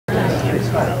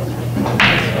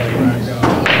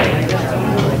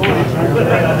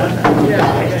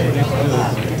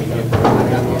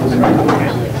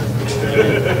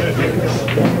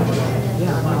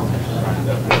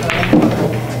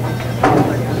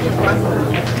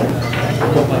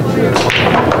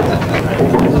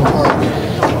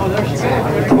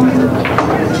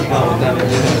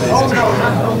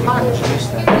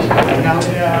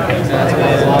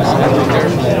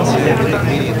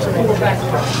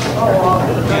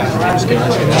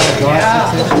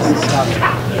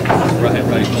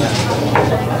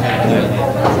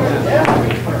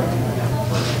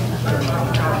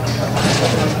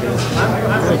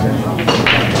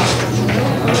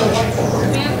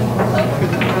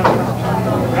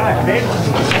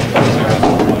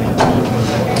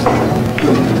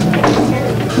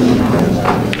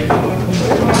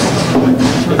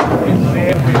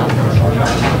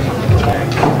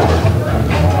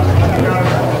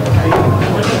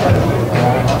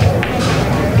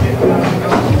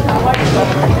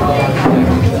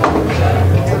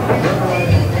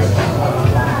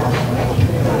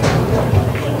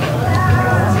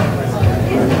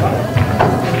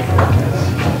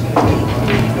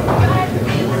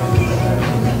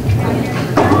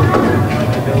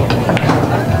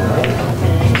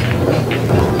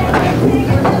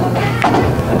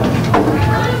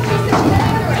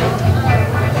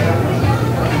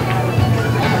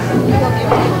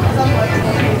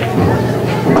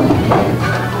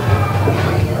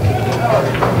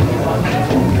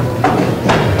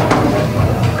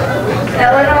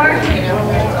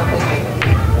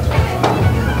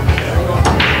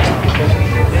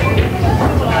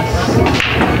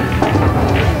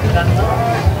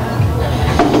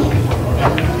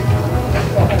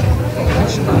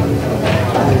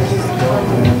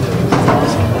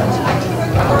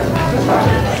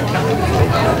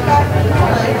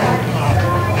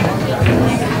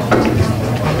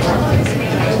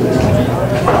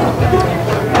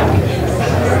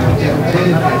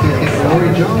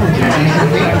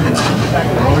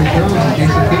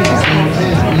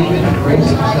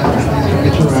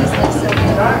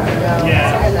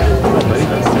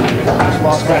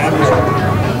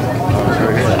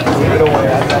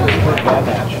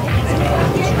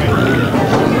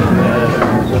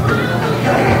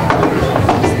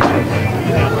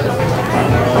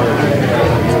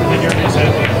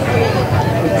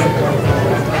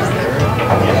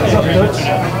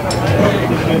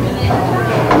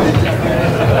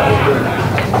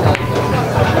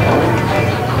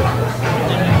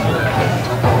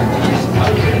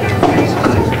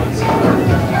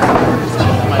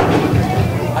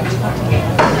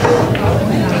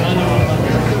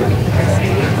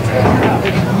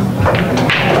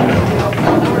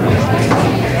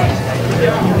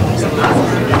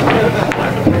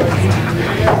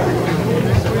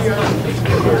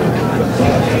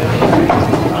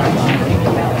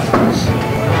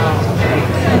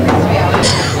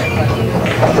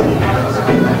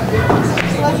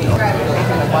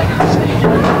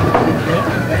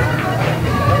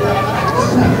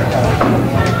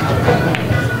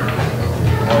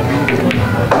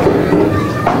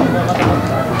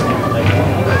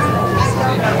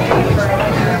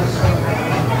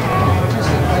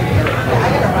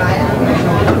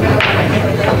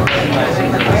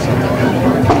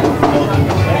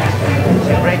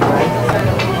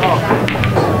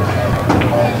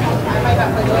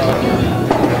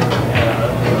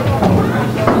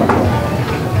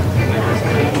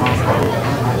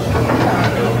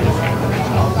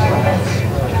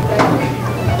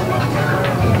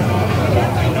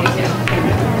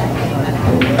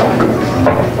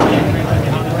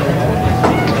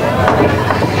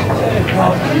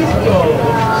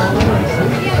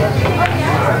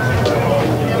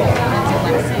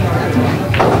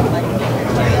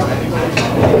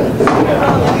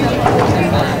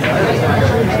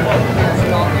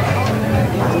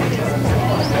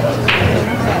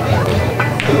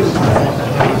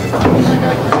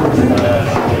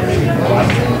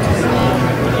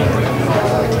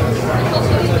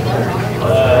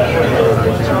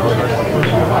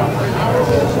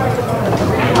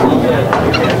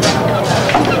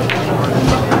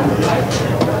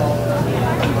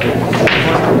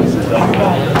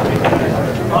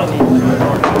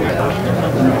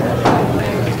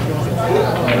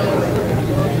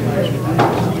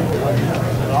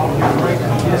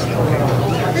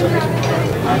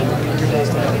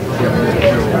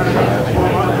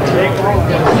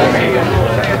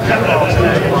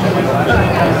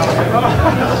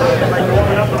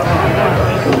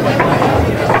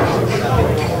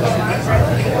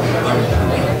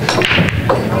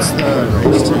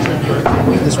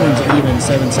This one's even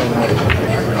 7-7. Where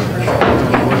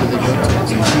do they go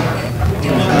to?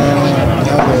 Now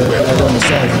they're going to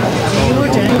 7.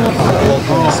 Both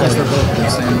going to 7. They're both the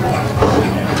same.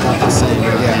 Not the same,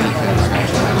 but yeah.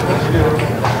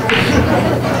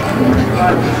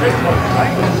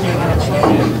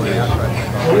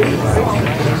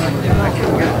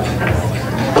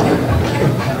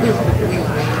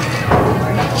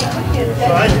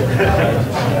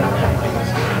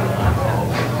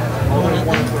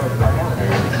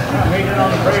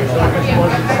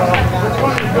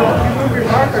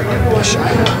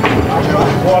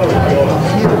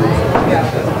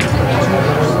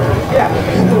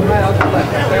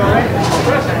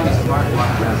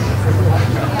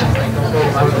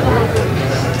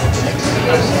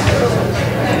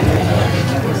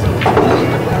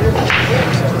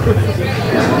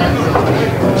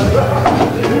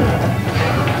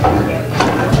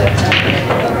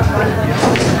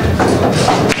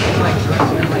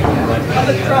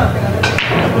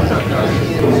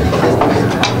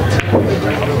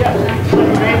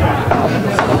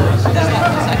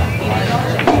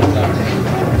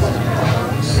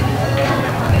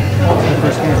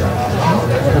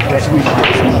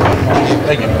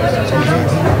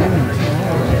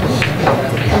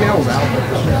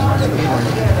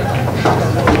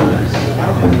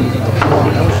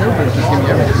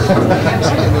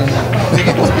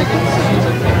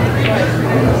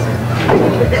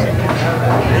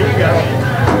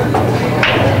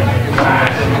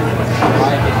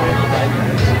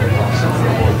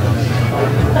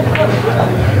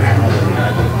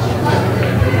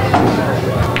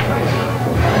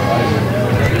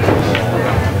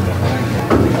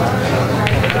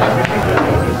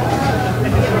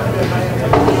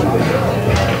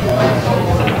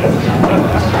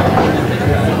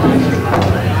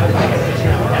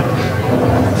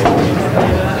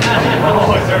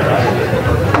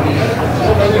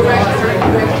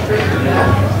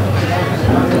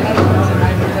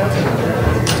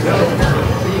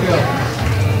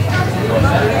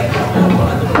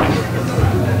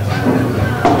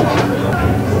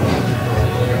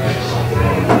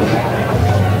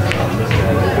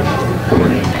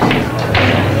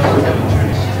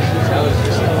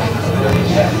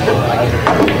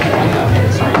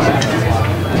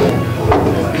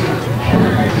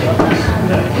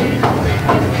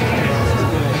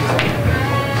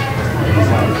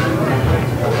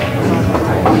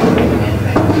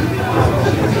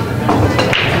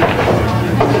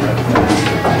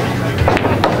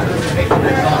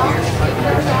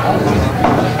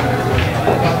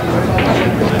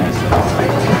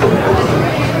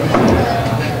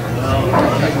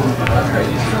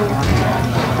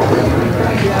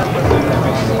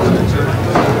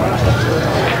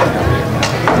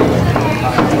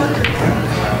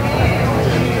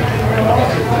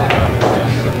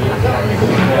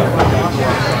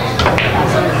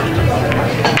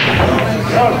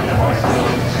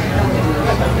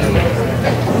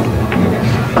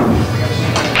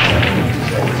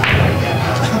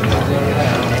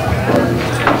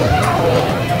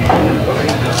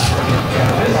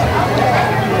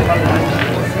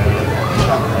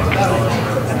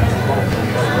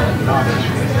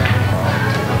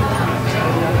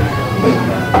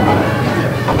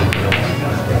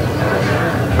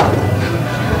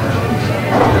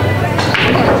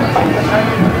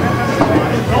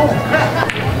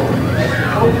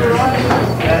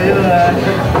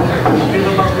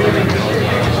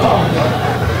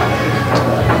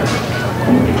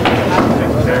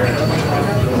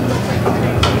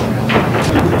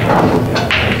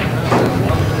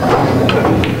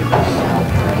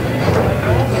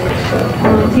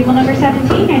 Table number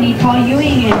 17, I need Paul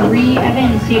Ewing and Ree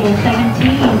Evans. Table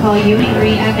 17, Paul Ewing,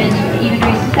 Ree Evans. Even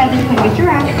race to 7, come get your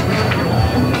rack.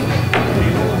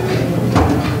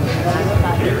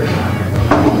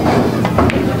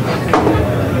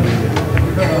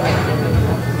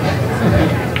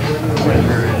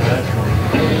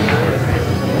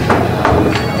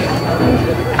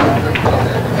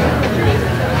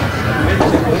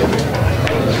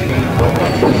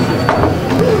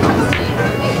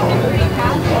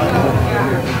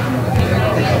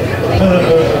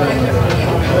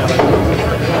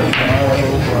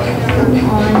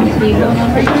 Table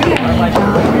number 3, I need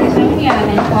John Bertonia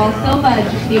and Paul Silva.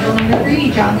 Table number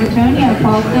 3, John Bertonia,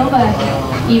 Paul Silva.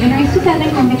 Even race to 7,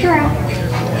 come get your rack.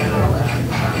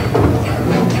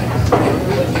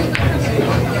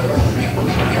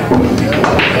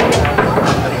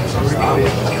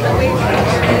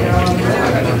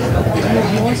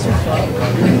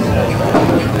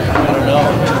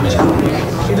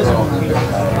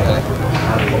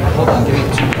 Hold on, give me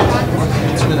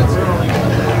 2 minutes.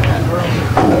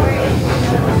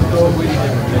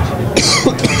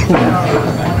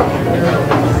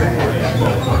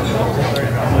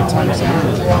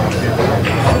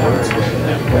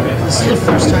 This is the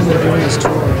first time we're doing this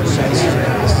tour.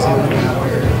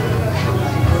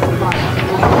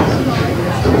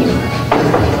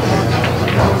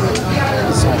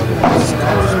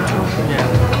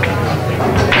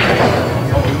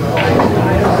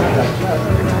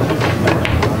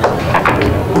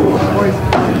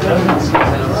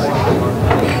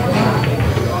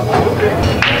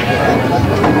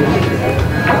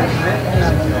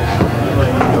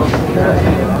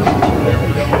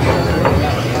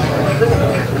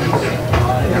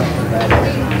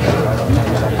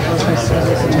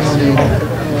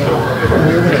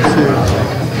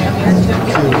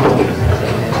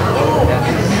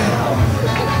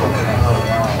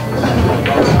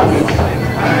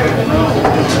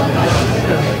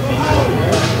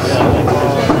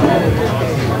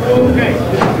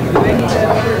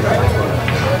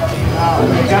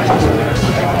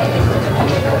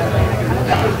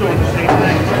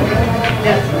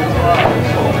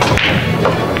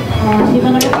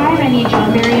 Table number 5, I need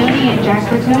John Barioni and Jack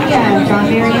Bertonia. John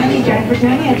Barioni, Jack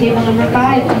Bertonia, table number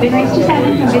 5. Big race to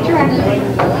 7, come get your action.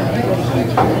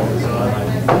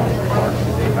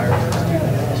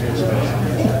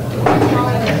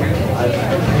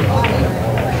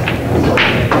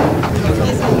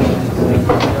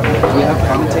 Do you have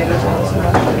commentators on this?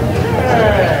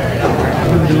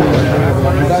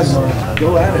 You guys go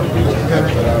at it.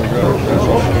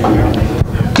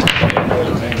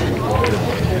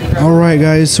 All right,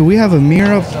 guys. So we have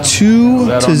Amir up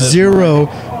 2-0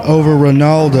 over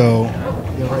Ronaldo.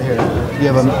 Yeah, right here. You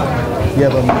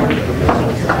have Amir,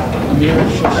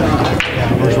 Shoshan.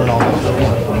 Yeah, where's Ronaldo?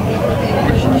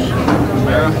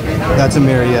 That's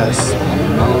Amir, yes.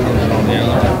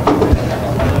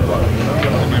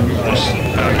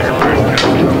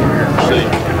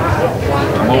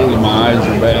 I'm old and my eyes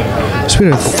are bad. So we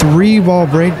had a 3-ball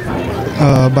break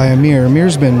by Amir.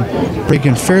 Amir's been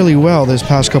breaking fairly well this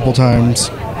past couple times.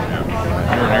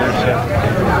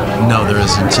 No, there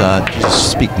isn't.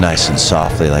 Just speak nice and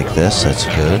softly like this. That's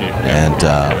good. And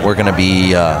we're going to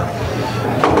be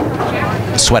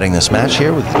sweating this match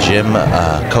here with Jim,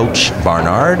 Coach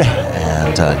Barnard,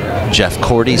 and Jeff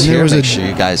Cordi's here. Make sure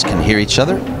you guys can hear each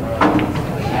other.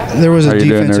 There was a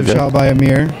defensive shot by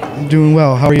Amir. I'm doing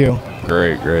well. How are you?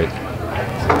 Great, great.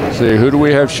 See, who do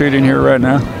we have shooting here right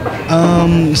now?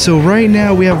 So right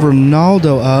now we have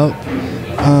Ronaldo up.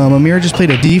 Amir just played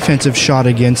a defensive shot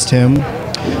against him.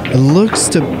 It looks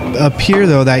to appear,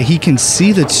 though, that he can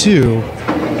see the 2.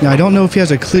 Now, I don't know if he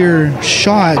has a clear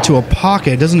shot to a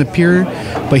pocket. It doesn't appear,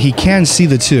 but he can see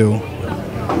the 2.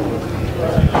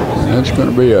 That's going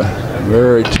to be a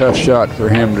very tough shot for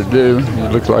him to do.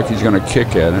 It looks like he's going to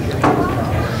kick at it.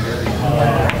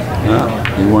 No,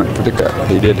 he went for the cut.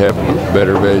 He did have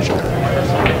better vision.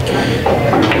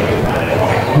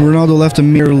 Ronaldo left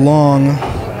Amir long.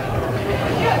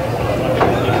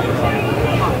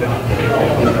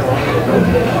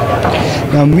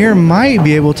 Now Amir might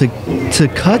be able to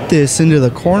cut this into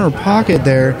the corner pocket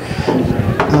there.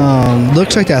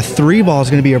 Looks like that 3-ball is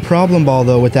going to be a problem ball,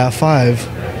 though, with that 5.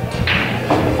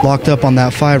 Locked up on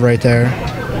that 5 right there.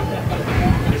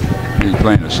 He's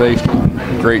playing a safety.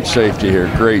 Great safety here.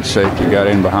 Great safety. Got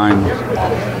in behind.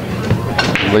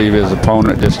 Leave his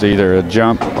opponent just either a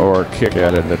jump or a kick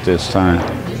at it at this time.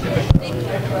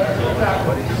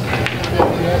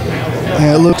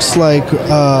 And it looks like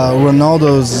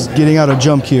Ronaldo's getting out of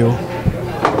jump cue.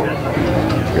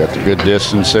 Got the good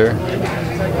distance there.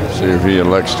 See if he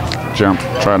elects to jump,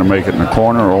 try to make it in the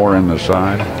corner or in the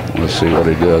side. Let's see what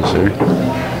he does here.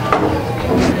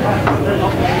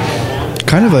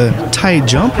 Kind of a tight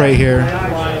jump right here.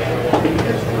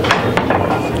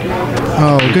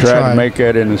 Oh, good try. Tried to make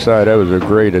that in the side. That was a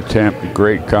great attempt.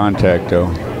 Great contact,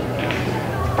 though.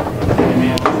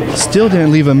 Still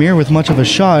didn't leave Amir with much of a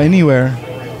shot anywhere.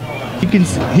 He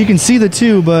can see the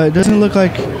 2, but it doesn't look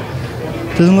like he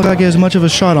has much of a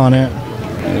shot on it.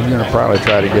 He's going to probably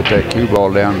try to get that cue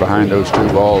ball down behind those 2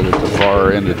 balls at the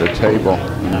far end of the table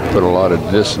and put a lot of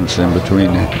distance in between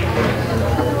him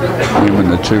and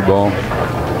the 2 ball.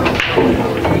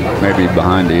 Maybe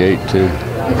behind the 8 too.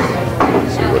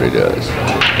 Let's see what he does.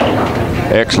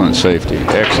 Excellent safety.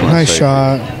 Excellent. Nice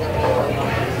shot.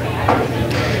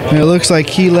 And it looks like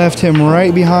he left him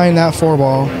right behind that 4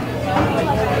 ball.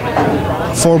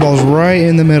 4 ball's right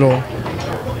in the middle.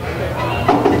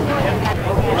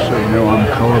 So you know I'm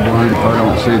colorblind. If I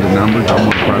don't see the numbers, I'm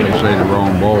going to probably say the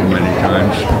wrong ball many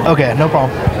times. Okay, no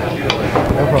problem.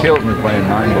 Killed me playing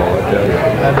 9-ball, I tell you.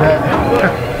 I bet.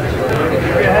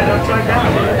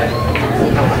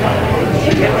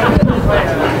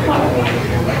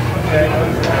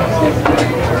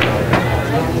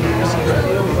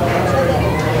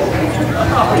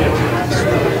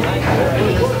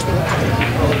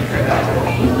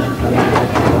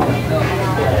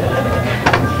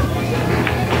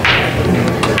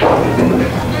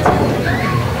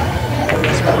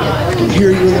 I can hear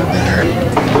you a little better.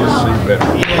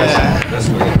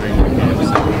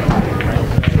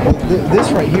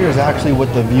 This right here is actually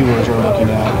what the viewers are looking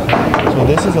at. So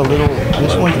this is a little,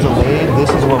 this one's delayed. This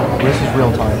is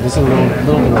real time. This is a little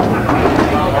delayed.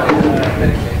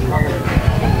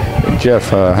 Jeff,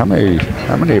 how many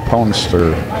opponents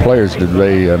or players did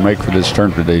they make for this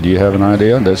tournament today? Do you have an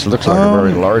idea? This looks like a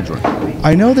very large one.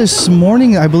 I know this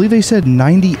morning, I believe they said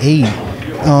 98.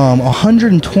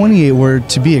 128 were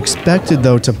to be expected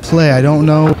though to play. I don't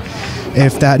know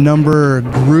if that number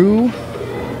grew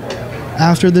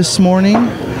after this morning,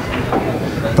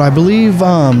 but I believe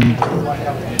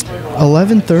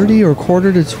 11:30 or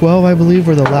quarter to 12, I believe,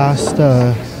 were the last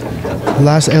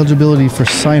eligibility for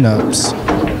signups.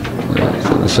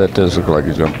 So the set does look like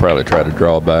he's going to probably try to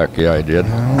draw back. Yeah, he did.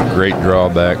 Great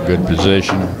drawback, good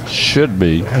position. Should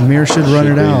be. Amir should run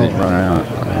it out.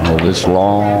 Oh, this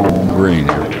long green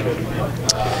here.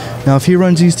 Now, if he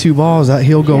runs these two balls,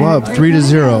 he'll go up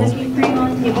 3-0.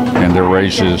 And the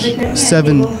race is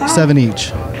 7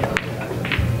 each.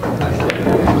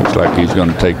 Looks like he's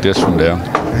going to take this one down.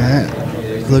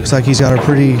 Looks like he's got a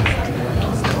pretty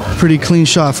clean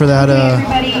shot for that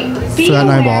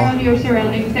 9-ball. Your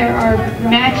surroundings. There are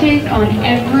matches on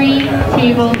every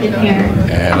table in here.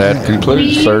 And that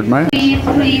concludes third match.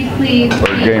 Please.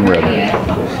 Third game ready.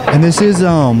 And this is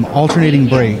alternating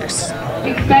breaks.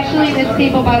 Especially this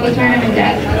table by the tournament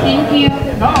desk. Thank you.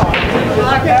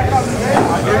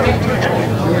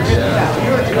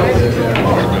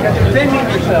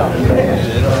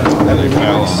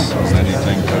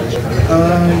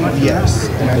 Yes,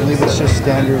 and I believe it's just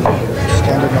standard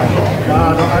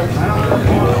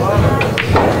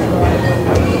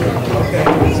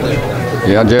 9-ball.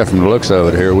 Yeah, Jeff, from the looks of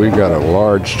it here, we've got a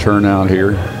large turnout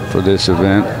here for this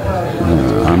event.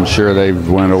 I'm sure they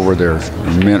went over their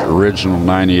mint original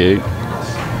 98.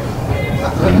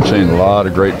 I'm seeing a lot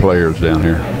of great players down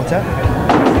here. What's that?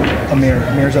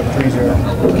 Amir's up 3-0.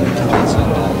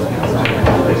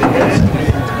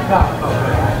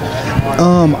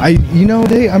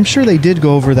 I'm sure they did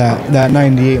go over that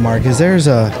 98 mark, because there's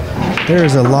a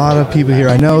lot of people here.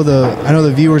 I know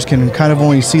the viewers can kind of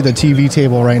only see the TV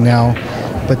table right now,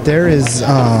 but there is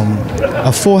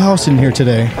a full house in here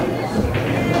today.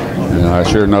 Yeah, I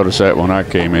sure noticed that when I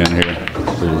came in here.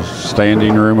 There's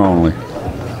standing room only. 2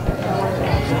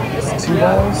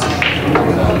 balls.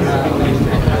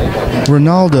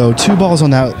 Ronaldo, 2 balls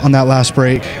on that last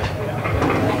break.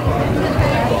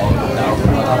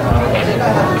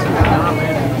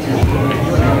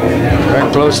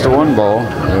 Back close to 1 ball.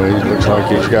 He looks like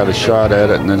he's got a shot at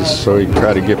it, and then so he can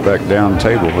try to get back down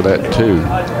table for that 2.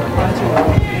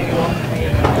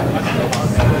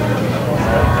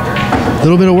 A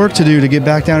little bit of work to do to get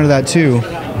back down to that 2.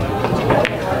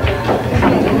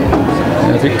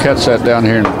 And if he cuts that down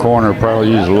here in the corner,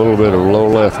 probably use a little bit of low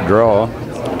left draw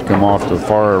to come off the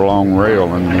far long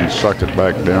rail and then suck it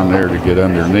back down there to get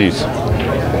underneath.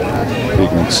 He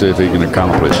can see if he can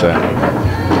accomplish that.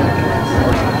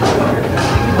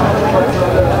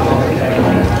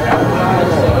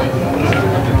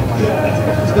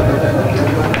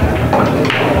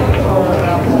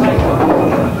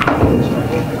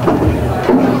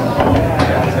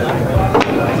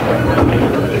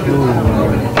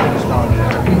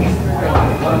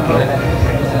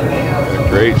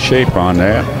 Great shape on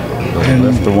that. And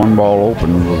left the 1 ball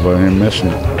open with him missing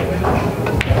it.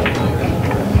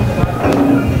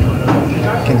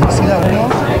 Can he see that 1 ball?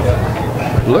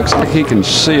 Looks like he can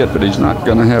see it, but he's not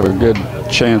going to have a good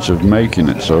chance of making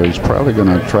it. So he's probably going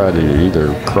to try to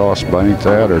either cross bank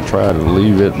that or try to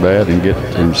leave it bad and get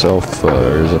himself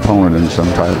or his opponent in some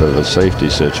type of a safety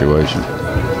situation.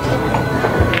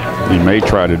 He may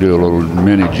try to do a little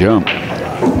mini jump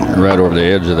right over the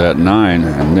edge of that 9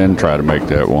 and then try to make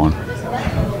that 1.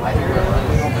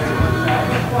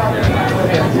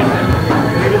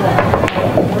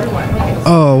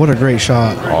 Oh, what a great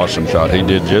shot. Awesome shot. He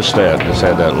did just that. Just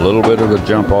had that little bit of a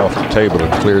jump off the table to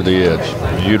clear the edge.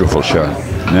 Beautiful shot.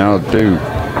 Now, dude.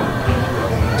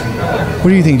 What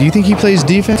do you think? Do you think he plays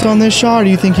defense on this shot, or do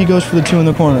you think he goes for the 2 in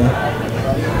the corner?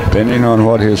 Depending on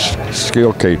what his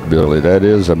skill capability, that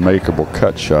is a makeable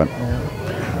cut shot.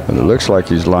 But it looks like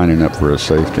he's lining up for a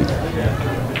safety.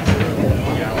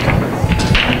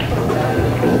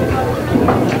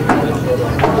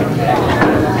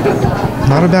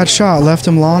 Not a bad shot. Left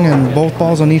him long and both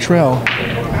balls on each rail.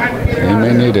 He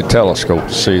may need a telescope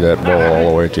to see that ball all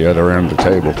the way at the other end of the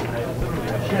table.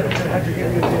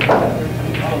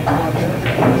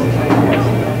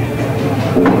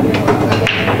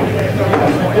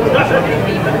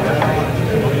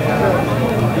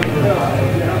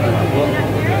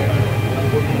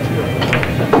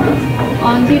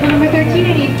 On table number 13,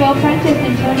 I need Phil Prentice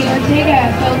and Tony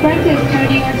Ortega. Phil Prentice,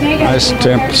 Tony Ortega. Nice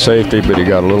attempt at safety, but he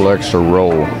got a little extra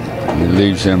roll. He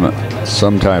leaves him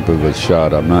some type of a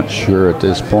shot. I'm not sure at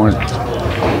this point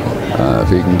if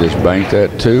he can just bank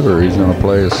that too, or he's going to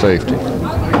play a safety.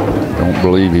 Don't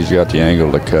believe he's got the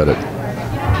angle to cut it.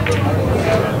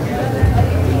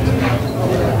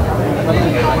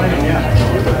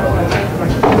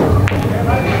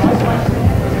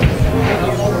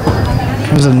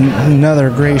 It was another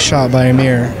great shot by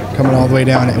Amir, coming all the way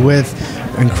down with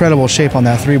incredible shape on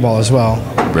that 3-ball as well.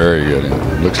 Very good.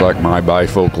 It looks like my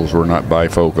bifocals were not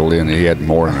bifocal in. He had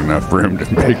more than enough room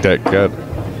to make that cut.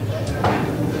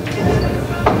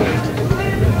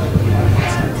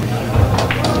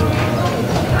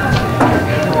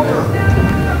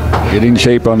 Getting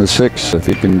shape on the 6. If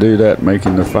he can do that,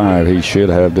 making the 5, he should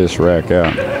have this rack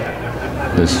out.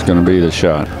 This is going to be the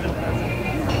shot.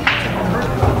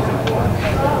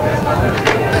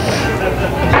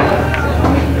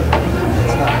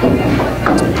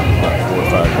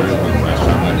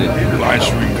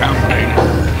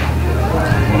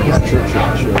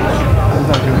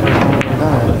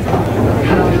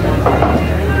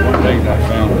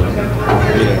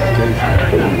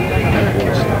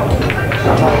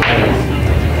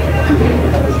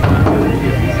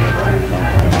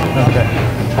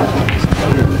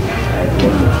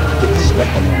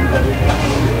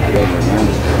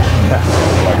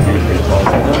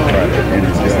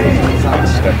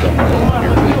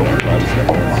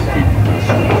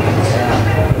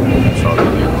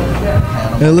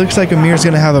 It looks like Amir's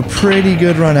going to have a pretty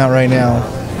good run out right now.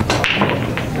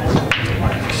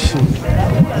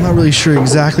 I'm not really sure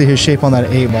exactly his shape on that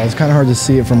 8-ball. It's kind of hard to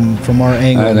see it from our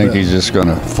angle. I think he's just going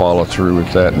to follow through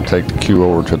with that and take the cue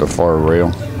over to the far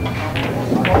rail.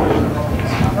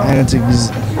 And it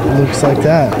looks like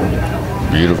that.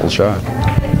 Beautiful shot.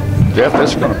 Jeff,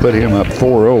 this is going to put him up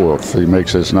 4-0 if he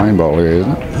makes this 9-ball here,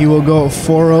 isn't it? He will go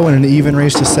 4-0 in an even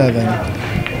race to 7.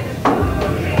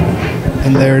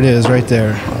 And there it is, right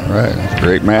there. All right.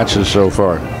 Great matches so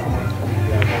far.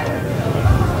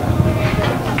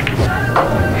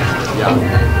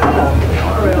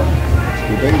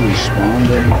 Did they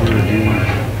respond over here?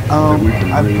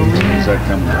 I believe. Is that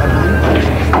coming? I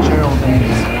believe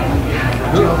Geraldine.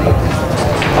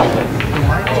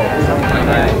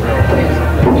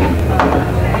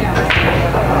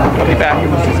 I'll be back.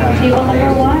 Table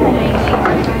number 1, I need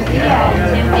Art Garcia and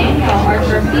Tim Daniel. Art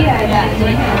Garcia and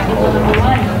Tim Daniel, table number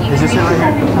 1. Is this it right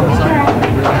here?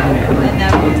 Oh.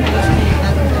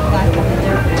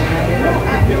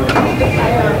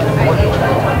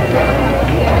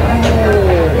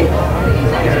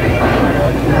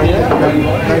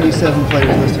 97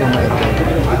 players listed on my thing.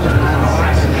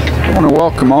 I want to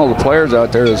welcome all the players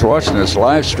out there that's watching this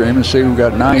live stream and see we've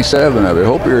got 97 of it.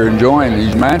 Hope you're enjoying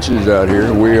these matches out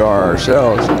here. We are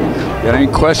ourselves. Got any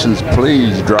questions,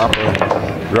 please drop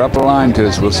a line to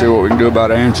us. We'll see what we can do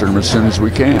about answering them as soon as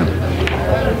we can.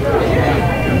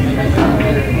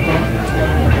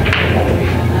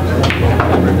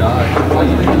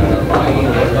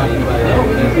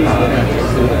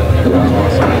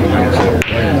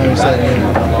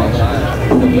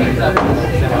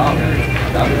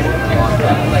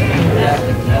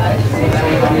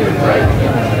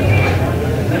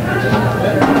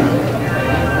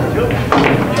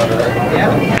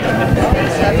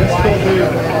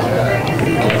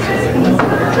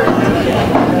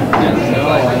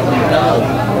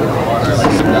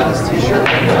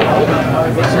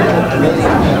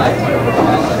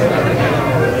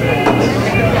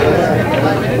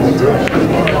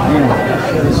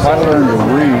 If I learn to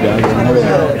read,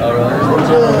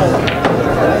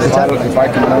 if I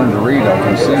can learn to read, I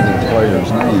can see the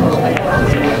players' names.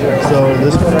 So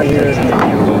this one right here is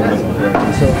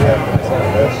so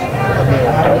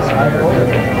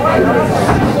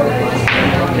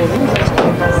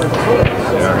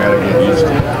Yeah, I gotta get used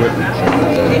to equipment.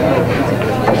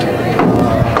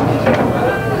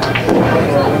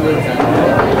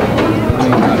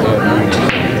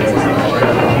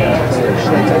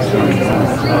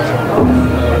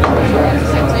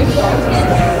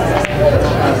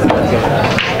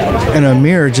 And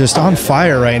Amir just on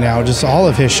fire right now. Just all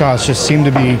of his shots just seem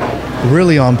to be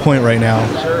really on point right now.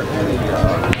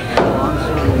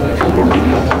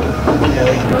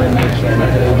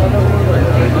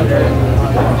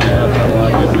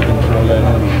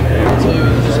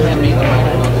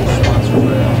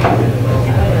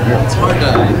 It's hard to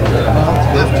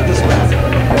lift this way.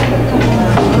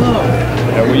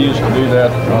 Yeah, we used to do that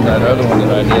on that other one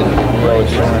that I did. We always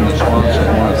showing the sponsor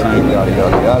one thing, yada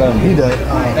yada yada. He does.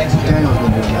 Daniel's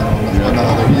been doing that on the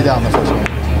other. He did that on the first one.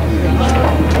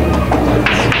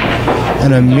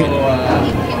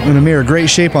 And Amir, great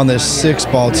shape on this 6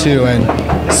 ball too, and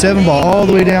 7 ball all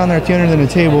the way down there at the under the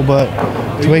table. But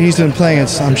the way he's been playing,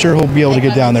 I'm sure he'll be able to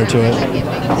get down there to it.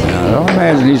 I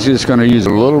imagine he's just going to use a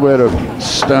little bit of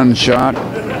stun shot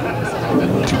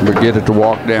to get it to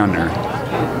walk down there.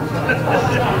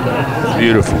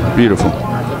 Beautiful, beautiful.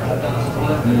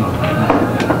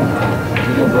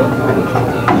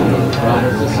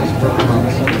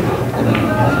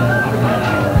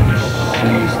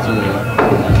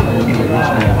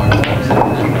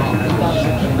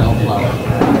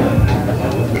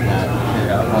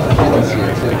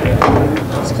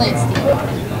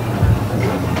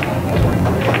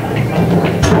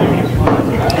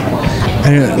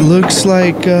 And it looks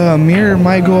like Amir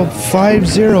might go up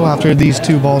 5-0 after these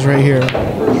 2 balls right here.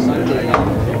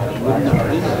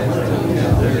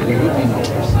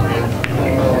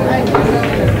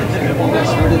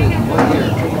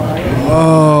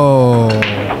 Oh.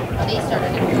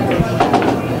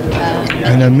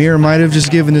 And Amir might have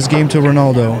just given this game to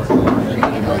Ronaldo.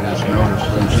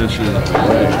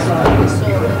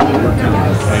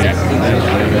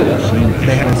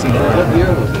 They haven't seen it.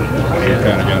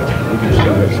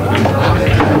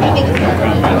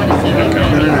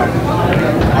 No.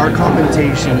 Our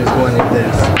commentation is going like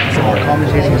this. So our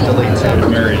commentation is delayed too.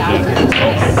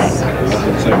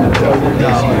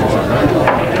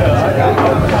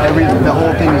 The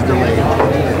whole thing is delayed.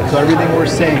 So everything we're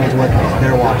saying is what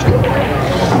they're watching.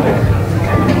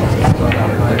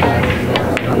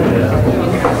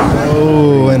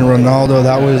 Oh, and Ronaldo,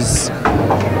 that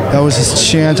was his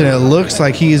chance, and it looks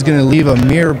like he's going to leave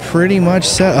Amir pretty much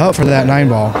set up for that 9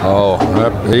 ball. Oh,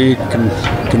 he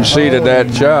conceded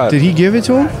that shot. Did he give it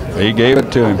to him? He gave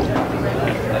it to him.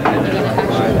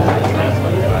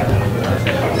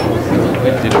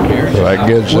 So that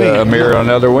gives Amir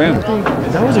another win.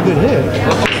 That was a good hit.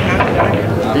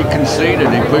 He conceded.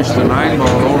 He pushed the 9 ball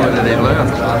over and he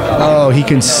left. Oh, he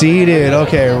conceded.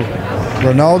 Okay.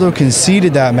 Ronaldo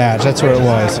conceded that match. That's what it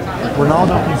was.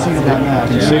 Ronaldo conceded that match.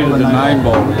 Conceded the 9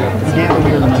 ball. He gave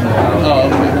Amir the 9 ball. Oh,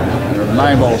 okay. The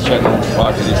 9 ball sitting in his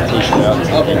pocket. He's pushed it out.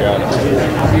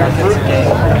 He got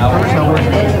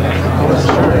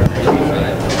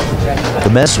The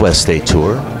MZWST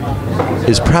Tour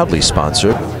is proudly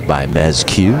sponsored by Mezz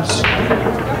Cues,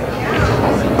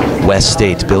 West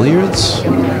State Billiards,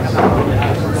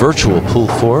 Virtual Pool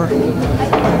 4,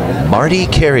 Marty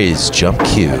Carey's Jump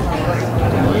Cue,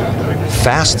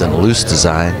 Fast and Loose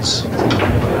Designs,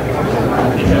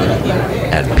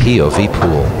 and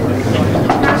POVPOOL.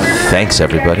 Thanks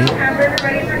everybody,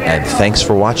 and thanks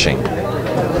for watching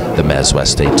the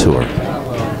MZWST Tour.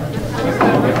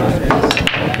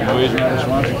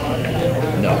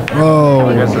 Oh,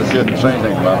 I guess I shouldn't say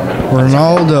anything about it.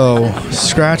 Ronaldo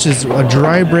scratches a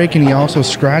dry break, and he also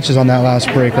scratches on that last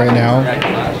break right now.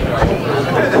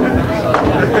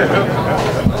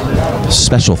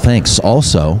 Special thanks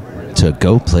also to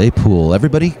Go Play Pool.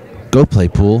 Everybody, go play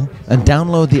pool and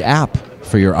download the app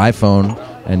for your iPhone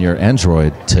and your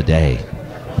Android today.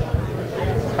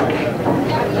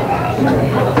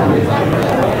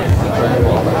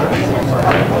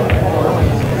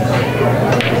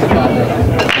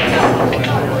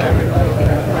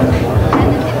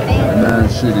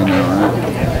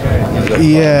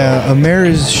 Yeah, Amir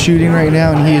is shooting right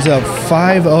now, and he's up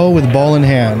 5-0 with ball in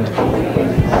hand.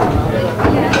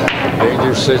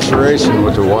 Dangerous situation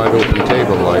with a wide open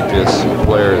table like this. A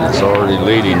player that's already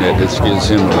leading it, this gives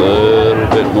him a little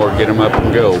bit more, get him up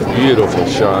and go. Beautiful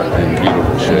shot and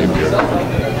beautiful shape here.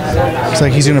 Looks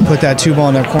like he's going to put that 2 ball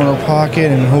in that corner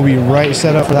pocket, and he'll be right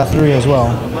set up for that 3 as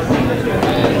well.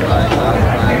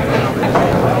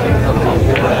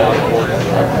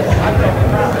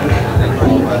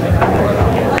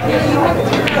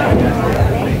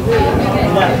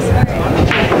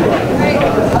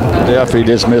 He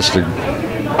just missed a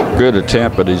good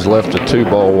attempt, but he's left a 2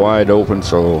 ball wide open,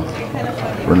 so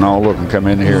Ronaldo can come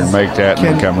in here and make that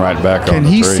and come right back on the 3. Can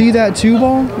he see that 2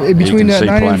 ball between that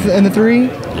 9 and the 3?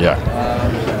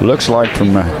 Yeah. Looks like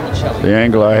from the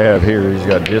angle I have here, he's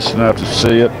got just enough to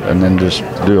see it and then just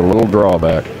do a little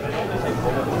drawback.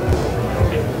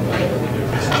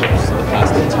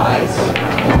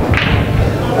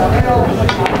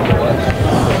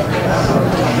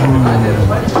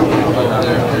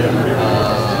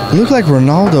 It looked like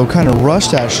Ronaldo kind of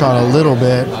rushed that shot a little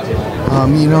bit.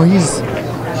 You know, he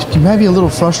might be a little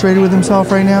frustrated with himself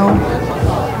right now.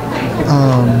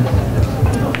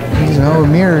 You know,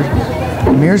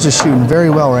 Amir's just shooting very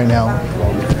well right now.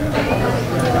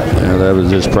 Yeah, that was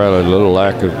just probably a little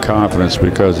lack of confidence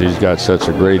because he's got such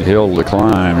a great hill to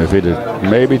climb. If he'd have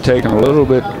maybe taken a little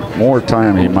bit more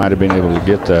time, he might have been able to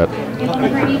get that.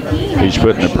 He's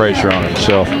putting the pressure on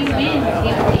himself.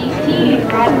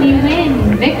 Rodney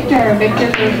wins. Victor goes to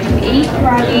 8.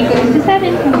 Rodney goes to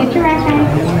 7. Come get your rack, guys.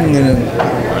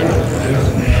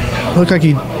 Looked like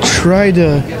he tried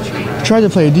to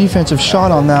play a defensive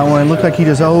shot on that one. It looked like he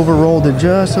just overrolled it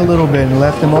just a little bit and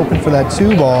left him open for that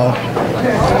 2 ball.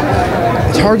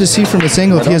 It's hard to see from this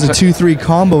angle if he has a 2-3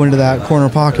 combo into that corner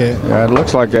pocket. Yeah, it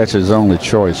looks like that's his only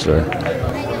choice there.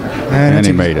 And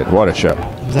he made it. What a shot.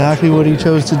 Exactly what he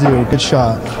chose to do. Good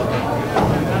shot.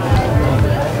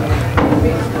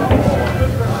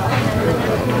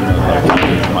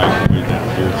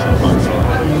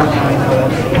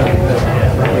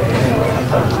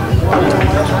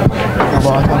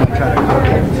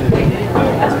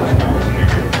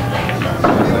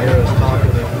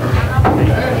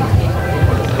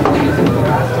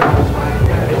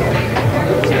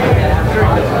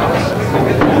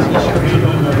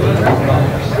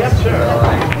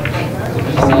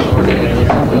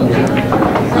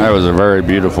 That was a very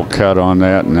beautiful cut on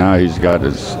that. Now he's got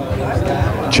his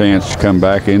chance to come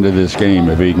back into this game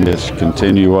if he can just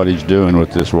continue what he's doing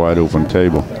with this wide open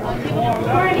table.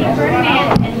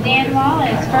 Ferdinand and Dan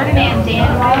Wallace. Ferdinand,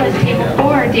 Dan Wallace, table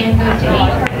 4. Dan goes to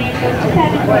 8. Ferdinand goes to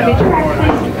 7. Get your rack,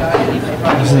 please.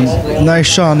 It was a nice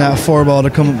shot on that 4 ball to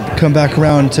come back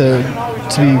around to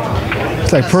be,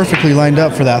 it's like perfectly lined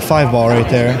up for that 5 ball right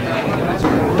there.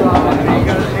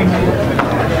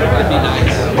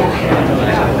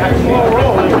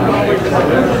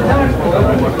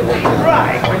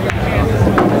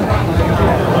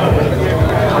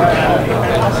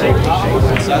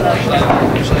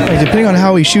 Depending on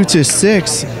how he shoots his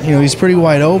 6, you know, he's pretty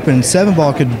wide open. 7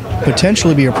 ball could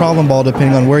potentially be a problem ball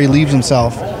depending on where he leaves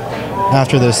himself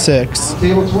after the 6.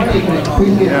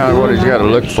 Yeah, what he's got to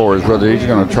look for is whether he's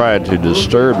going to try to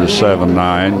disturb the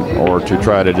 7-9 or to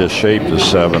try to just shape the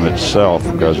 7 itself,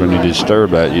 because when you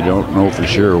disturb that, you don't know for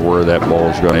sure where that ball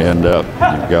is going to end up.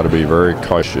 You've got to be very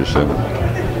cautious in it.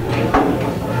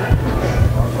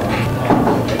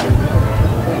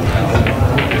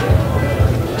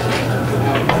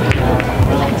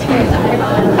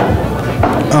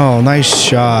 Oh, nice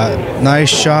shot. Nice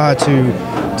shot to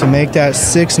make that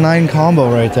 6-9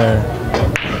 combo right there.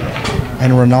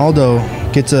 And Ronaldo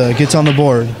gets on the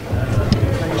board.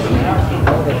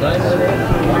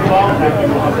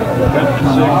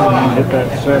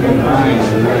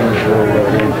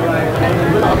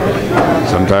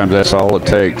 Sometimes that's all it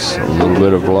takes. A little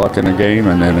bit of luck in the game,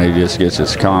 and then he just gets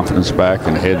his confidence back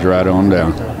and heads right on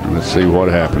down. And let's see what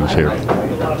happens here.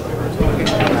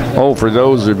 Oh, for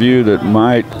those of you that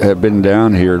might have been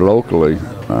down here locally,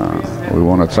 we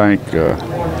want to thank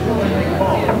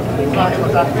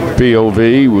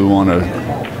POV. We want to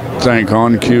thank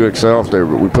On-Q itself.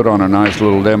 We put on a nice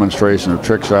little demonstration of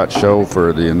trick shot show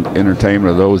for the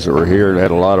entertainment of those that were here. They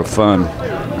had a lot of fun,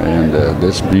 and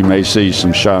you may see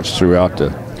some shots throughout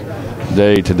the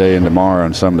day, today and tomorrow,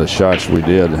 and some of the shots we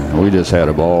did. We just had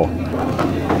a ball.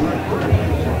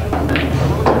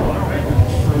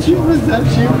 Was that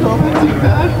you commenting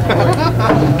that?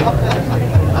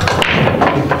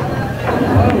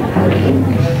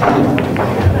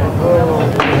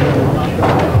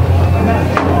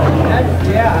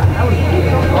 Yeah, that was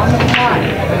on the fly.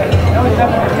 That was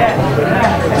definitely dead.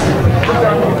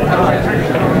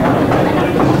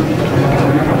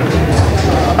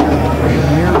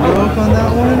 Amir broke on that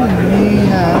one, and he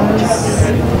has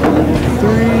 3,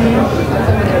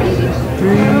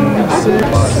 6.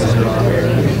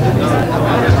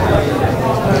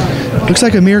 Looks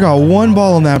like Amir got 1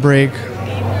 ball on that break.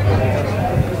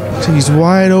 So he's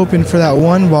wide open for that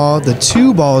 1 ball. The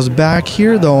 2 ball is back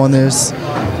here though on this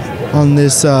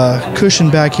cushion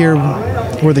back here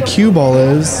where the cue ball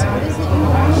is.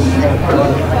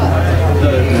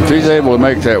 If he's able to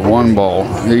make that 1 ball,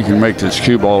 he can make this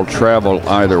cue ball travel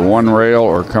either 1 rail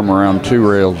or come around 2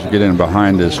 rails to get in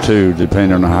behind this 2,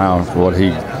 depending on what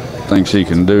he thinks he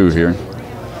can do here.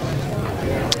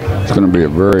 It's going to be a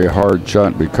very hard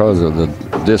shot because of the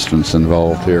distance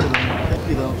involved here.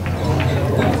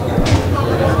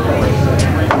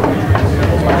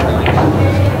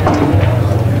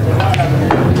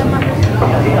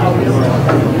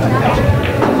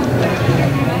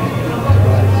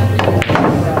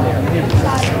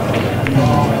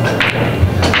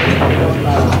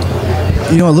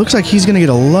 You know, it looks like he's going to get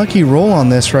a lucky roll on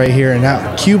this right here, and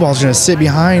that cue ball's going to sit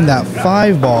behind that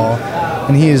 5 ball,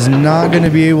 and he is not going to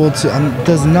be able to.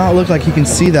 Does not look like he can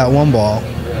see that 1 ball.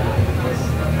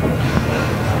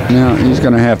 Now he's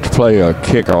going to have to play a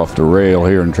kick off the rail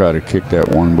here and try to kick that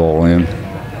 1 ball in.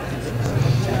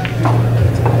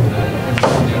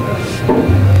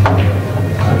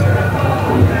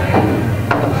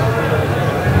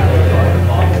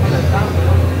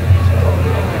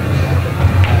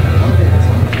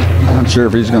 Not sure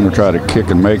if he's going to try to kick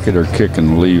and make it or kick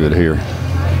and leave it here.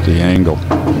 The angle.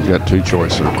 He's got 2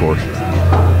 choices, of course.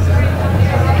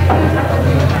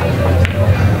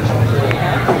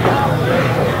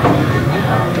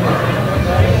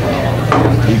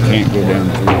 He can't go down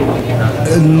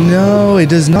through. No, it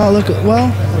does not look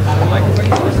well.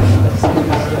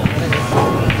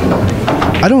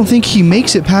 I don't think he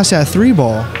makes it past that 3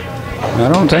 ball. I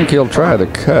don't think he'll try the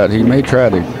cut. He may try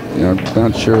to, you know,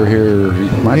 not sure here. He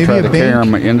might Maybe try to a carry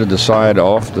him into the side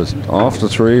off the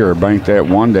 3 or bank that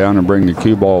 1 down and bring the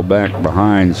cue ball back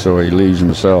behind so he leaves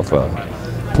himself a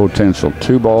potential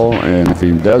 2 ball. And if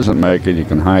he doesn't make it, he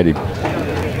can hide him.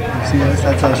 See,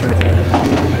 that's us right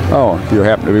there. Oh, if you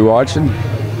happen to be watching,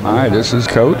 hi, this is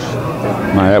Coach.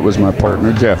 That was my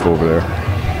partner Jeff over there.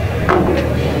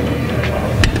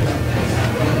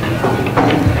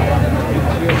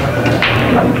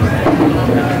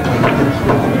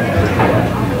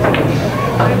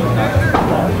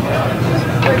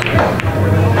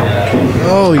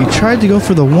 Oh, he tried to go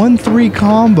for the 1-3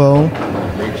 combo,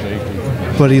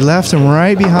 but he left him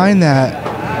right behind that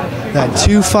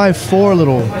 2-5-4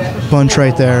 little bunch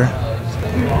right there.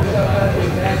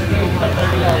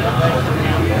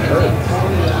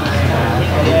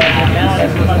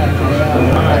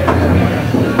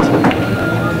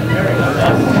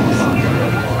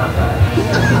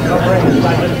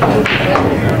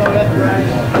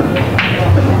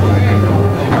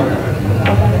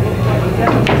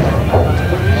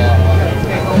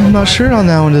 I'm not sure on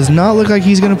that one. Does not look like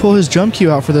he's going to pull his jump cue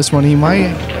out for this one. He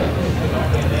might.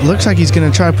 Looks like he's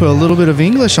going to try to put a little bit of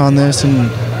English on this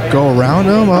and go around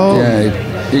him. Oh, yeah,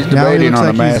 he's debating on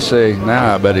a Mezz.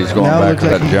 Now I bet he's going back for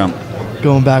that jump.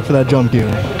 Going back for that jump cue.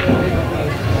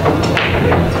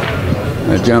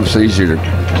 That jump's easier to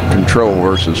control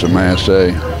versus a Mezz.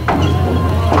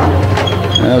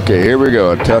 Okay, here we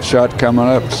go. A tough shot coming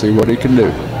up. See what he can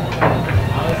do.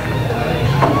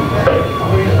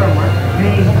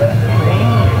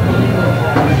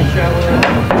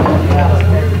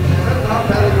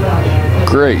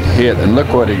 Great hit, and look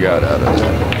what he got out of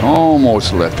that.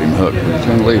 Almost left him hooked. He's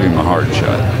going to leave him a hard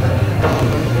shot.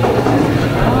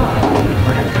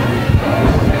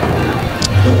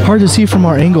 Hard to see from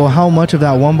our angle how much of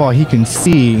that 1 ball he can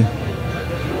see.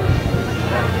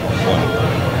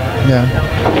 Yeah.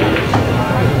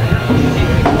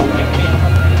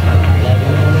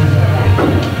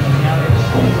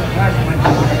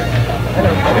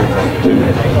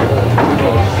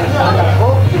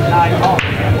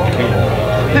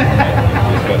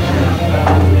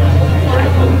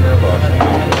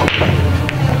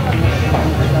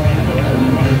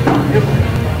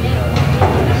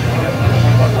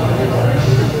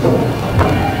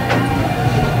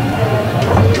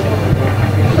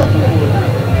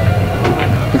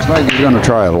 Looks like he's going to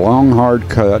try a long, hard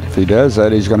cut. If he does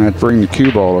that, he's going to have to bring the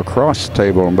cue ball across the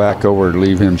table and back over to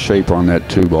leave him shape on that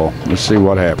 2 ball. Let's see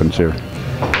what happens here.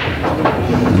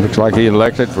 It looks like he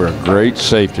elected for a great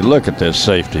safety. Look at this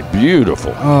safety.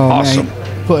 Beautiful. Oh, awesome.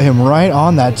 Man. Put him right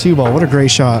on that 2 ball. What a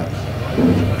great shot.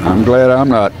 I'm glad I'm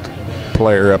not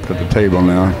player up to the table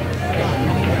now.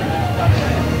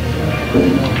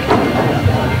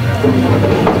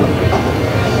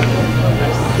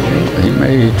 He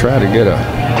may try to get a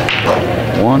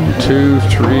 1, 2,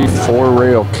 3, 4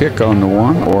 rail kick on the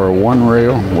 1 or a 1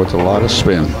 rail with a lot of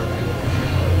spin.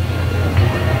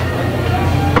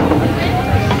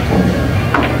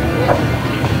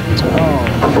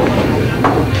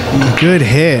 Good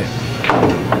hit.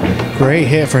 Great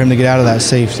hit for him to get out of that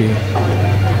safety.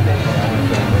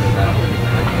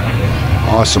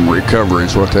 Awesome recovery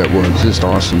is what that was. Just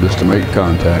awesome just to make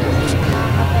contact.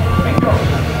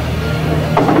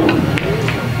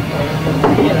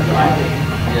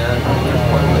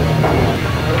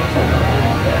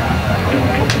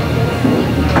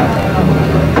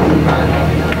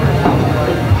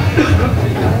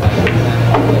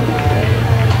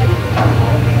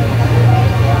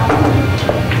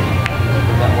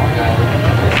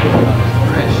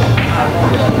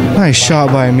 Nice shot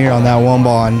by Amir on that 1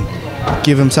 ball and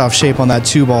give himself shape on that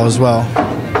 2 ball as well.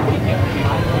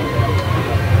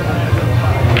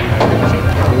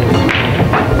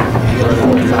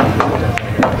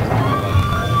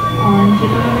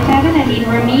 Table number 7, I need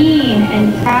Ramin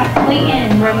and Scott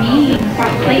Clayton. Ramin,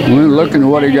 Scott Clayton. We're looking at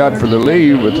what he got for the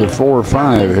lead with the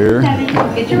 4-5 here.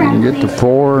 You can get the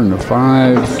 4 and the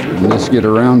 5, and let's get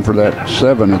around for that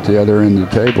 7 at the other end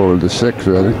of the table, or the 6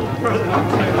 rather.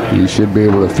 You should be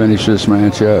able to finish this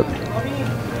match up.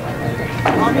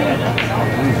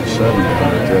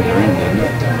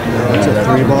 It's a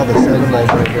 3-ball, the 7 ball's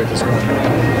right here at this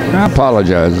corner. I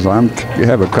apologize. I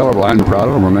have a colorblind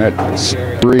problem, and that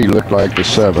 3 looked like the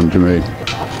 7 to me.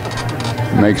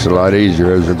 Makes it a lot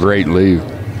easier. It was a great lead. I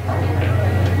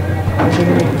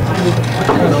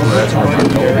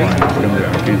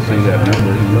can't see that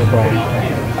number. No problem.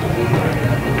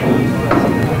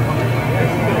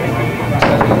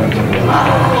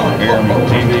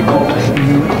 TV ball.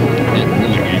 It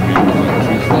really gave me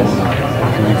 3,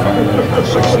 5,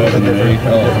 6, 7, 8.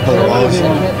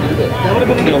 That would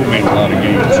have been a lot of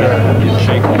games. You'd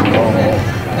shake on the ball.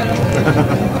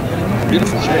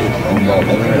 Beautiful shape on the ball.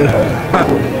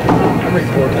 I'm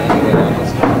recording.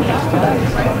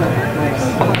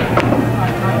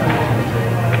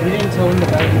 You didn't tell him the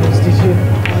bad news, did you?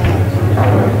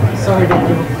 Sorry,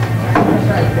 Daniel.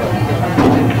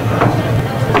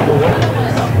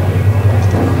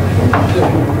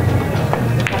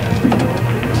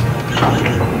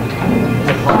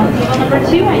 Table number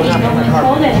 2, I need Vilmos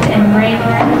Holdis and Ray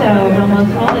Lorenzo. Vilmos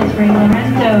Holdis, Ray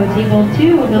Lorenzo. Table 2,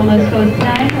 Vilmos goes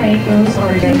 9, Ray goes to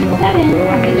table 7.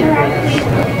 Get your eyes, please.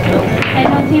 And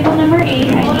on table number 8, I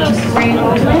need Ray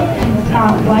Holdis and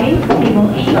Scott White. Table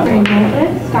 8, Ray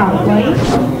Holdis, Scott White.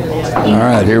 All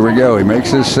right, here we go. He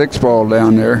makes his 6-ball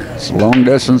down there. It's a long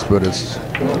distance, but it's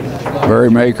very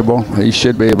makeable. He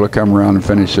should be able to come around and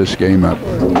finish this game up.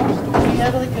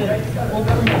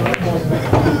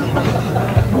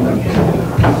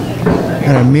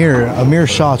 And Amir's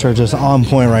shots are just on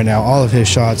point right now. All of his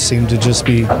shots seem to just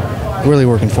be really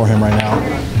working for him right now.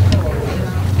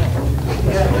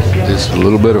 Just a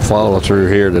little bit of follow through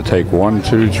here to take 1,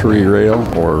 2, 3 rail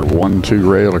or 1, 2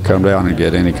 rail to come down and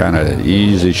get any kind of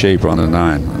easy shape on the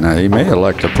 9. Now he may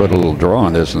elect to put a little draw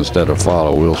on this instead of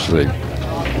follow. We'll see.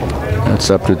 That's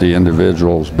up to the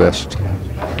individual's best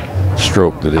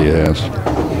stroke that he has.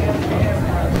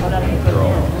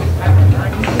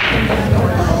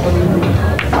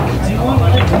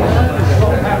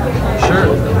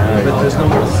 There's no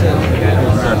more to sit.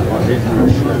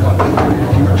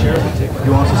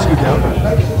 You want to scoot down?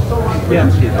 Yeah.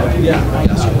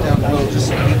 Yeah. Scoot down a little. Just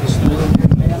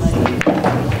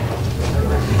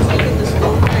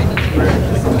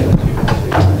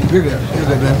You're good. You're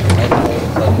good, man.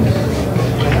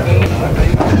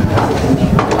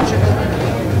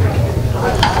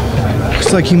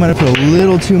 Looks like he might have put a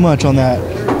little too much on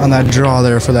that draw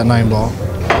there for that 9-ball.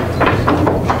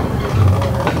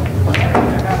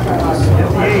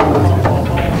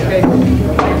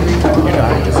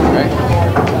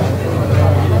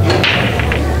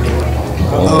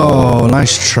 Oh,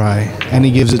 nice try. And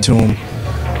he gives it to him.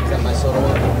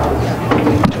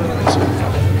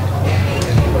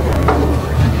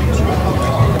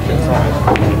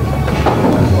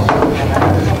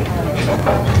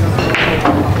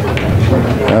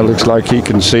 That looks like he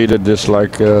conceded just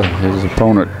like his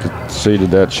opponent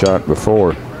conceded that shot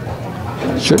before.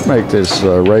 Should make this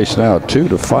race now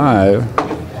 2-5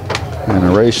 and a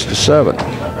race to 7.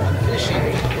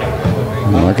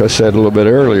 Like I said a little bit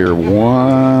earlier,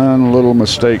 one little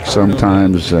mistake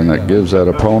sometimes, and it gives that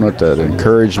opponent that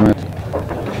encouragement,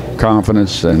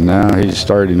 confidence, and now he's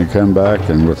starting to come back,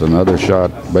 and with another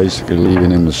shot basically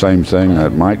leaving him the same thing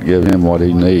that might give him what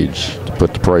he needs to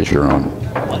put the pressure on him.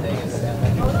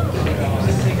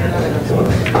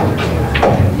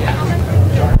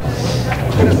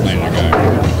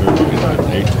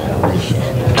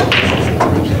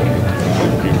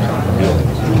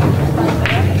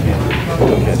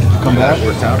 Come back.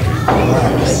 Worked out.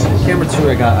 Camera 2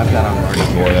 I've got on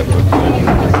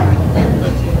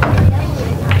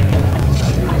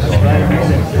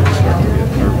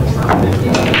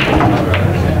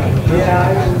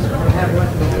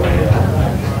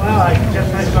Well, I guess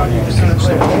I thought you were going to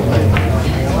say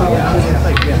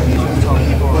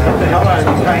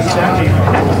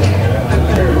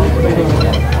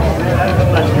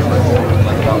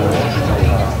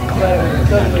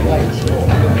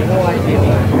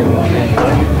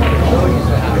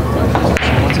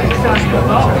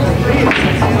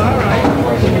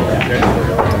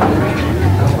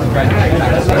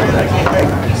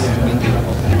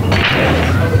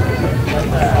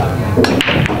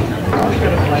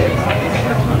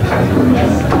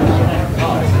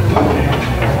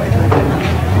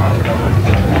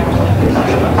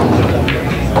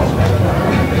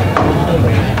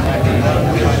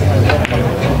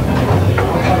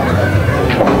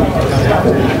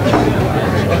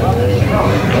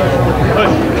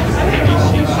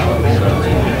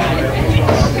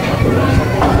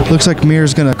Looks like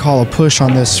Amir's gonna call a push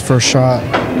on this first shot.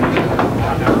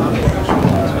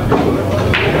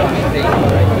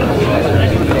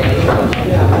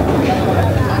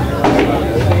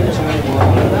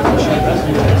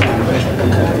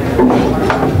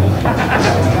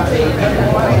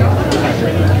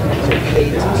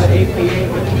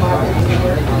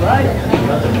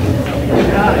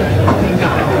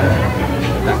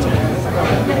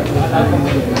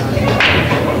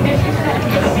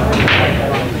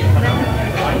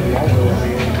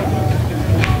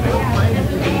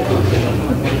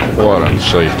 What a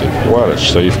safety. What a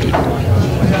safety.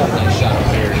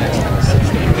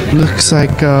 Looks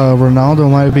like Ronaldo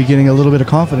might be getting a little bit of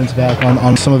confidence back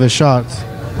on some of his shots.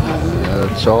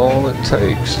 That's all it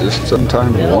takes. Just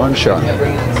sometimes one shot.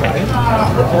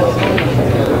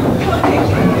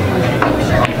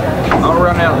 I'll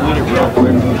run out and eat it real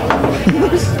quick.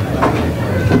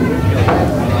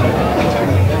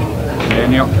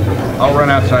 Daniel, I'll run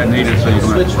outside and eat it so you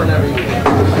don't have to run out.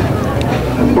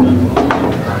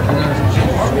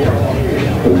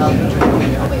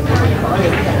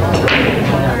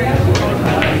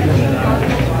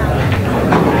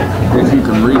 If you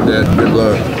can read that, good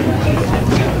luck.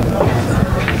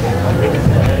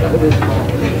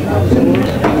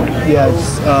 Yeah,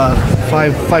 it's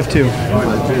 5-2.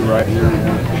 5-2 right here.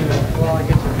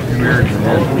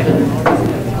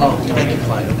 Oh, thank you,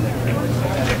 Clyde.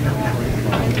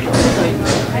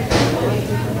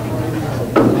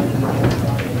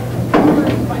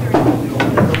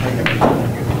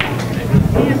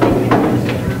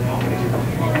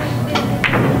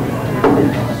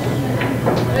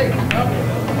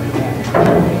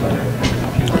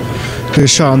 Good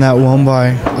shot on that one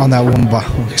ball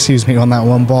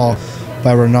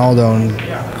by Ronaldo, and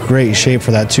great shape for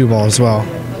that 2 ball as well.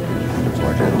 Looks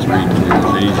like it's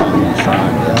easy and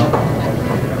signed out.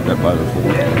 That by the 4.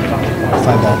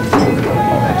 5 ball.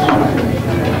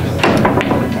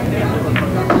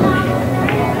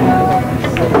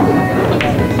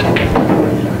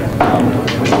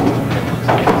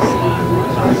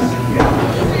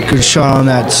 Good shot on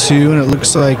that 2, and it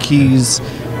looks like he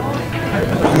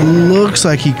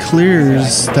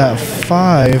clears that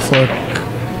 5 for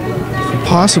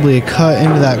possibly a cut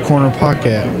into that corner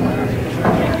pocket.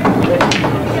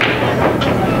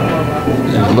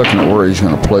 He's looking at where he's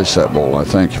going to place that ball. I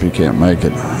think if he can't make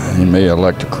it, he may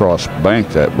elect to cross bank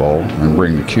that ball and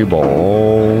bring the cue ball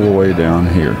all the way down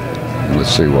here. And let's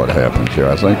see what happens here.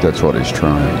 I think that's what he's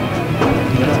trying.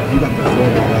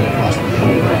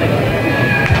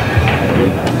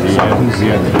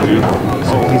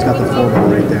 He's got the 4 ball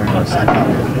right there in the side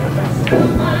pocket.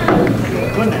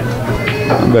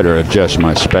 I better adjust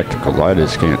my spectacles. I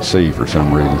just can't see for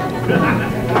some reason.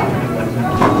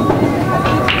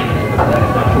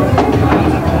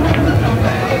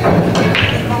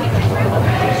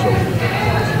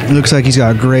 Looks like he's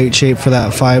got a great shape for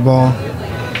that 5 ball.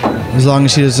 As long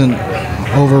as he doesn't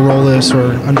over-roll this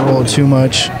or under-roll it too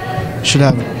much, should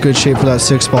have good shape for that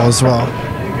 6 ball as well.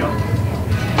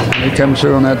 He comes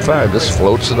through on that 5, just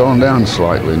floats it on down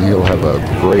slightly, and he'll have a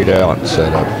great out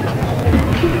set up.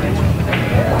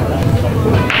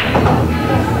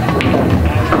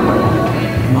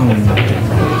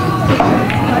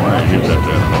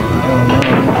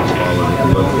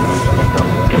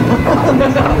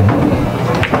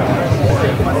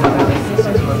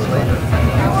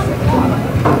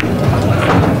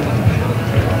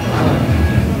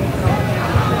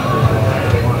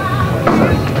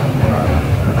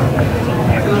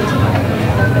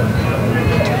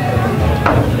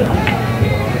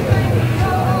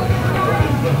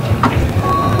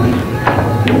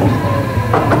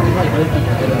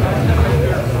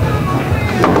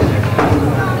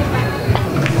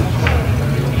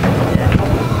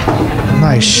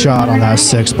 Nice shot on that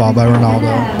 6 ball by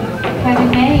Ronaldo.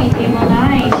 Kevin May, table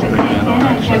 9.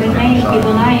 Kevin May,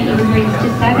 table 9, even brings to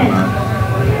 7.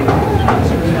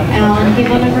 On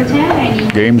table number 10,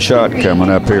 Game shot coming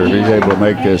up here. If he's able to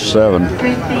make this 7,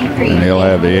 and he'll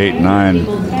have the 8, 9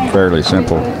 fairly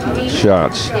simple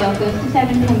shots. Dale goes to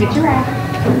 7, come get your rack.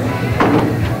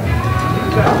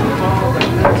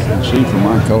 See, from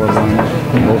my color line,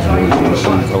 most of these are the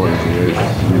same color as he is.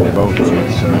 They both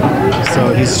shoot.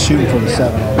 So he's shooting for the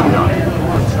 7.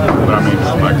 But I mean,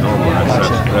 from my color line,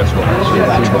 that's what I see.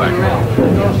 Two black.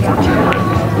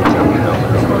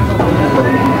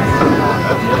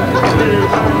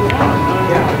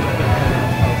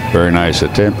 Very nice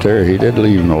attempt there. He did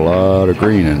leave him a lot of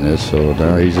green in this, so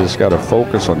now he's just got to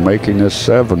focus on making this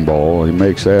 7 ball. He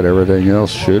makes that, everything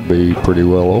else should be pretty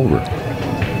well over.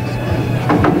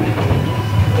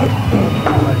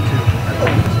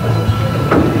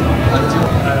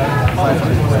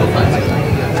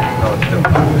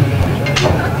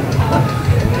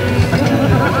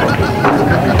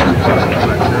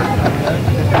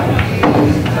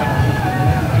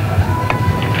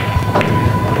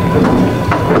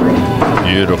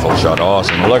 shot.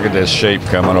 Awesome. Look at this shape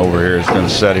coming over here. It's going to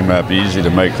set him up easy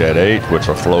to make that 8, which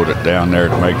will float it down there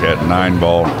to make that 9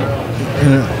 ball.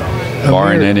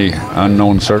 Barring any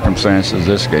unknown circumstances,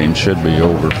 this game should be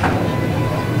over.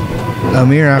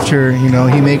 Amir, after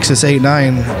he makes this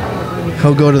 8-9,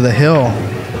 he'll go to the hill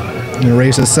and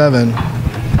race a 7.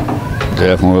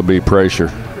 Definitely will be pressure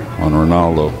on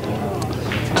Ronaldo.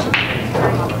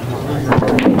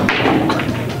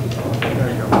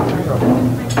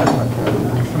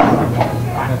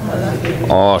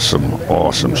 Awesome,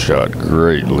 awesome shot.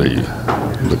 Great lead.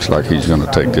 Looks like he's going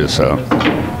to take this out.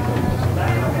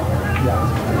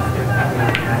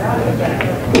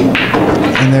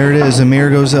 And there it is. Amir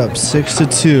goes up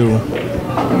 6-2. 6-2,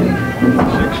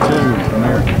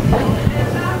 Amir.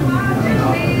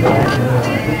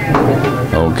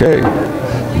 Okay.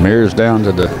 Amir's down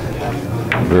to the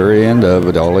very end of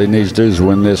it. All he needs to do is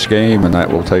win this game, and that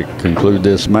will conclude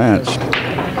this match.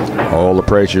 All the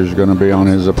pressure is going to be on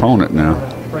his opponent now.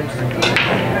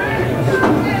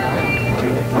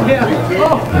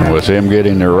 And with him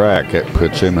getting the rack, it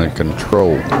puts him in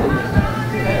control.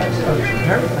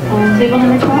 On table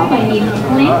number 12, I need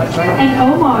Clint and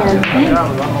Omar. Clint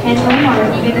and Omar,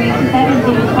 even raise to 7,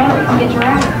 table 12, to get your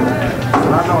rack.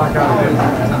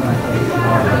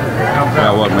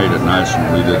 Yeah, what made it nice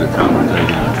when we did a commentating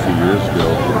a few years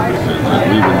ago,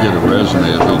 we would get a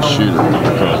resume of each shooter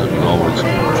because it was always a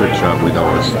trick shot. We'd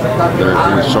always,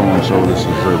 there's so-and-so, this is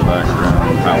their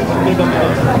background, how long they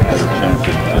have a chance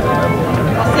to get a medal.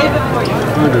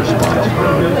 Good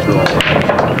responsibility.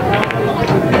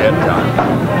 Head time.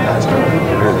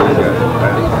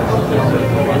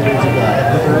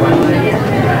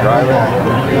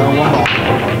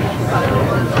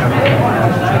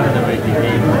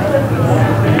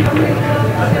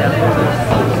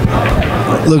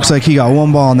 Looks like he got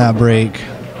 1 ball on that break.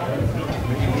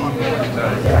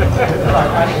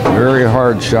 Very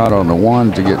hard shot on the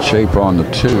 1 to get shape on the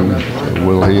 2.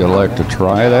 Will he elect to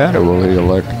try that, or will he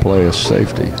elect to play a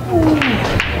safety?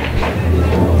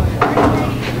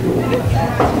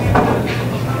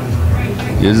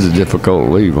 This is a difficult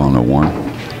leave on the 1.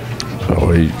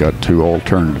 So he's got 2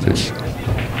 alternatives.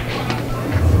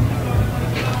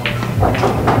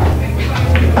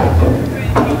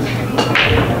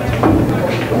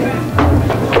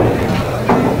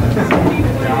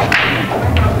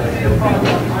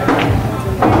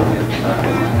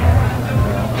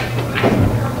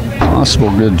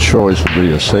 Possible good choice would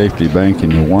be a safety, banking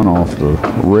the 1 off the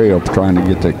rail, trying to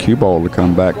get that cue ball to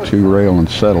come back to rail and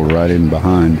settle right in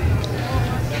behind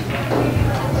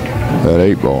that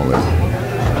 8 ball there. I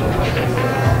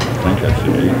think that's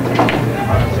the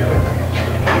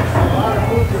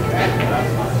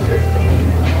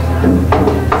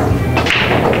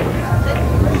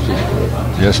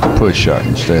 8. Just a push shot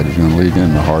instead. He's going to lead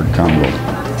in the hard combo.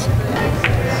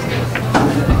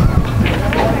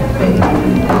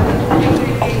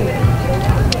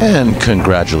 And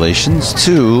congratulations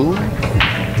to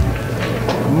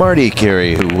Marty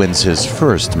Carey, who wins his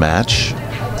first match.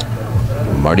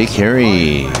 Marty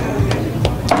Carey.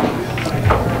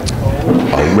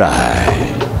 All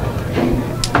right.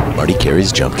 Marty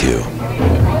Carey's jump cue.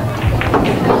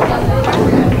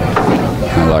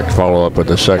 I'd like to follow up with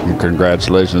a second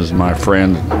congratulations to my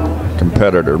friend,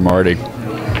 competitor, Marty.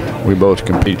 We both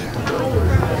compete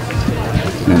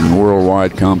in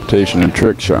worldwide competition in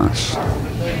trick shots.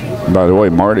 By the way,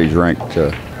 Marty's ranked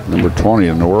number 20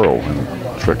 in the world in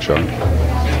trick shot.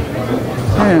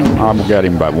 And I've got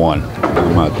him by 1.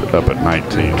 I'm up at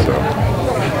 19, so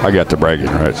I got the bragging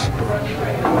rights.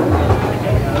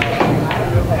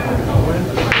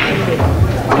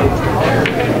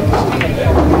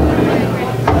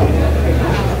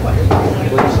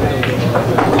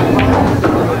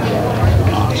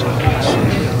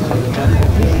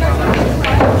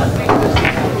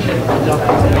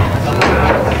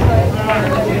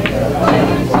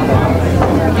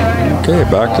 Okay,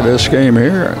 back to this game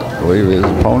here. I believe his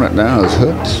opponent now is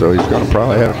hooked, so he's going to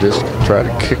probably have to just try to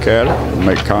kick at it and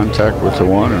make contact with the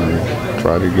 1 and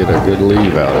try to get a good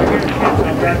leave out of it.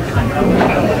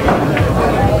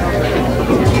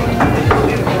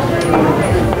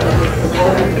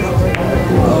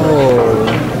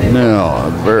 Oh, no,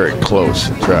 very close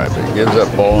to try, but he gives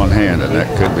up ball in hand, and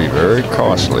that could be very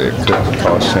costly. It could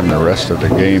cost him the rest of the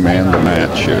game and the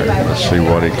match here. Let's see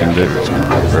what he can do. It's going to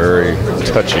be very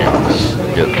touchy on this.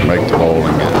 Make the ball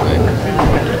and get it in.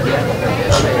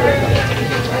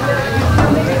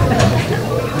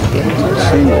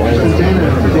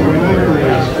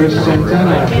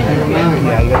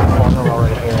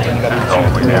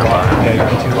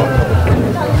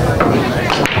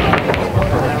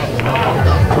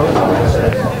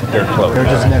 They're close. They're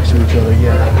just next to each other,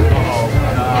 yeah.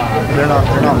 They're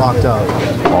not locked up.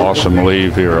 Awesome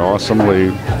leave here. Awesome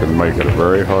leave. Can make it a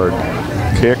very hard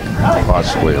kick,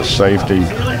 possibly a safety.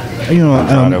 You know,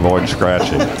 Trying to avoid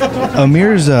scratching.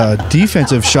 Amir's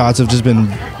defensive shots have just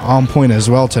been on point as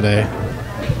well today.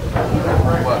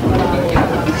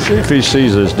 See if he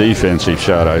sees his defensive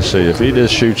shot. I see if he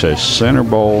just shoots a center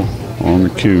ball on the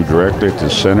cue directly at the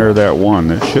center of that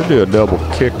one, it should do a double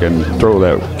kick and throw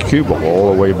that cue ball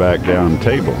all the way back down the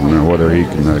table. Now, whether he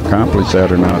can accomplish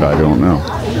that or not, I don't know.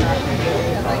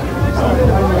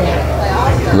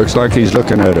 Looks like he's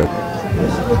looking at a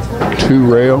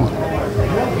 2-rail.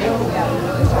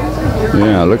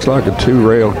 Yeah, looks like a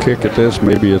 2-rail kick at this,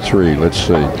 maybe a 3. Let's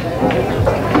see.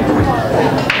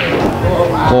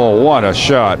 Oh, what a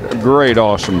shot. Great,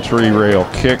 awesome 3-rail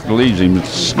kick. Leaves him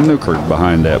snookered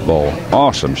behind that ball.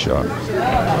 Awesome shot.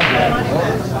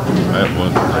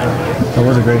 That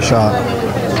was a great shot.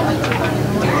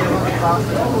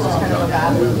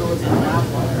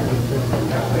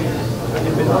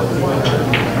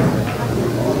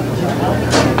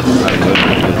 I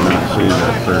did not see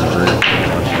that third rail.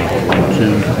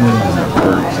 2,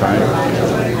 third side,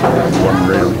 1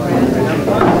 rail.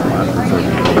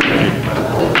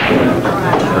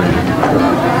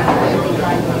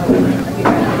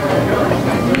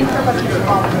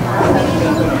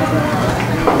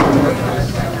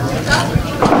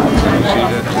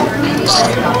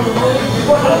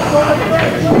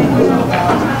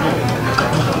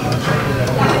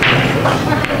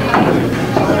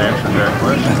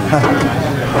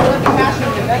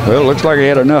 Well, it looks like he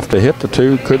had enough to hit the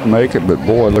 2, couldn't make it, but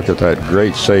boy, look at that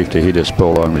great safety he just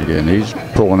pulled on him again. He's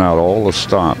pulling out all the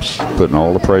stops, putting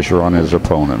all the pressure on his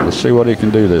opponent. Let's see what he can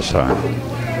do this time.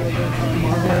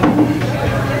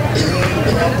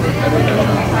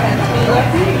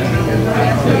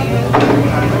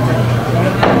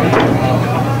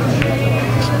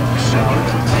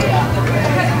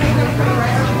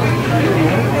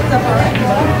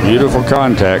 Beautiful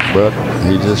contact, but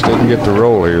he just didn't get the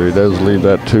roll here. He does leave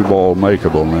that 2-ball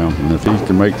makeable now. And if he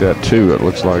can make that 2, it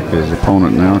looks like his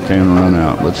opponent now can run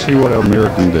out. Let's see what Amir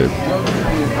can do.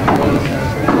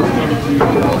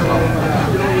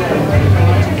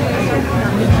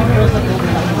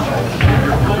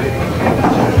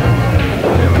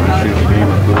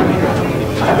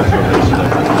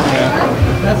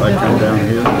 Like come down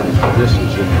here, this is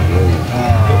in the road.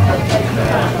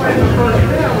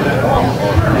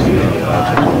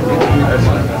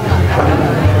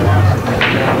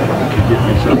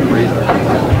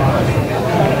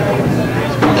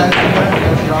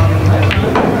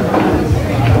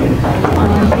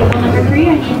 Table number 3, I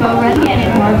need Bo run again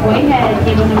and Mark Whitehead.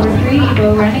 Table number 3,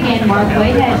 Bo run again, Mark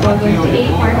Whitehead. Bo goes to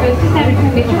 8, Mark goes to 7. Can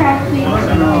we get your act, please?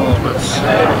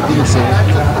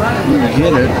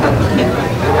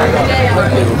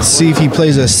 Let's see if he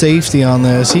plays a safety on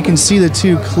this. He can see the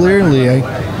 2 clearly.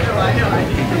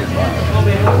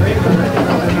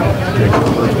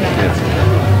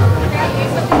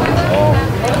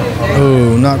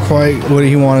 Oh, not quite what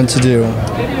he wanted to do.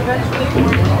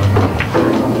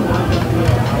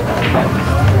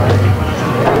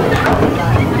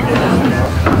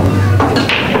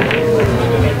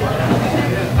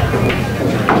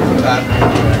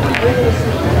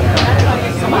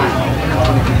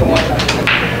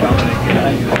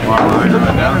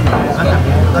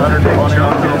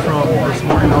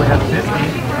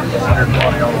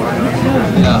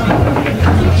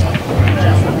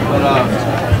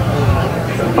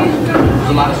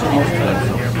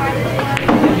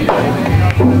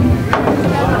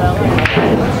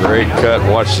 Great cut.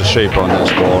 Watch the shape on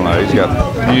this ball now. He's got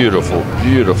beautiful,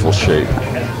 beautiful shape.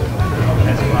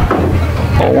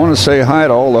 I want to say hi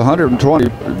to all the 120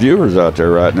 viewers out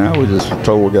there right now. We just were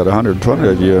told we got 120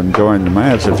 of you enjoying the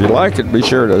match. If you like it, be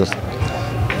sure to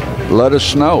let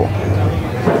us know.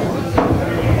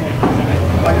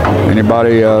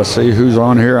 Anybody see who's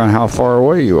on here and how far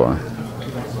away you are?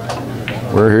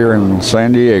 We're here in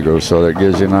San Diego, so that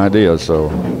gives you an idea. So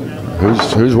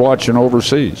who's watching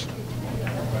overseas?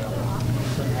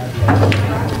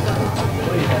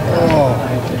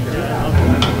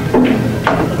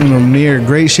 Amir,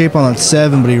 great shape on that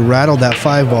 7, but he rattled that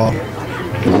 5-ball.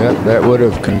 Yep, that would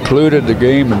have concluded the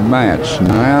game and match.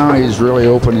 Now he's really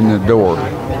opening the door.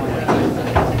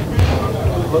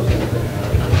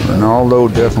 Ronaldo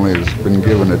definitely has been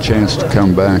given a chance to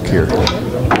come back here.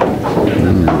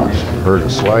 Heard a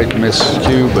slight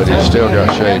miscue, but he's still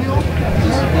got shape.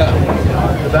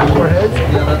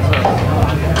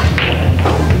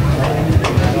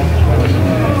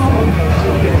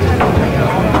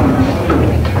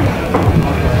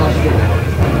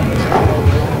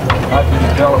 How can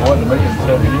you tell it wasn't me?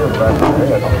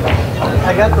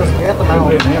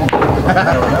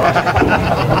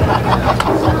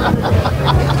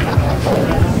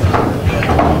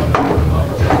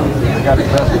 Got his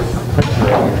best picture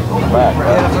on the back.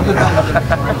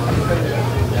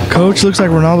 Coach, looks like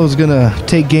Ronaldo's gonna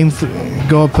take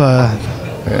go up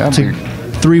Yeah, to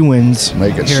 3 wins.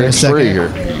 make it here in a 6-3 second.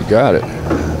 here. You got it.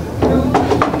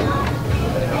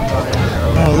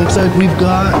 Oh, looks like we've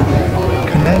got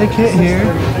Connecticut here.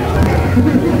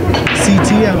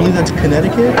 CT, I believe that's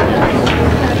Connecticut.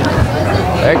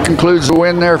 That concludes the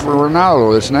win there for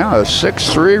Ronaldo. It's now a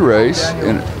 6-3 race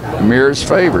in Amir's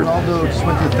favor. Ronaldo just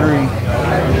went to 3.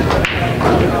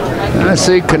 And I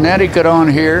see Connecticut on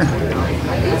here.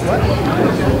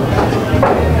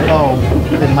 Oh,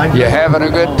 it might be. You having a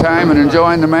good time and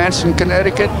enjoying the match in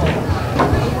Connecticut?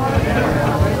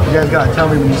 You guys gotta tell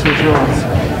me when you switch roles.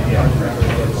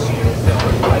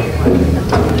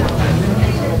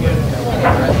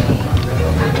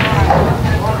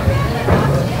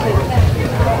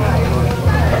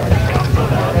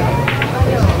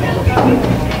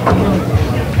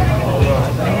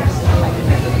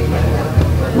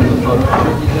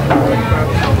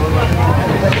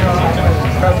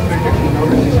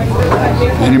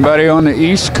 Anybody on the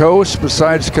East Coast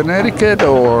besides Connecticut,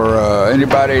 or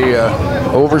anybody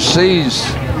overseas?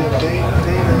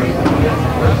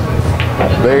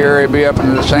 Bay Area be up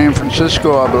into San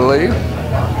Francisco, I believe.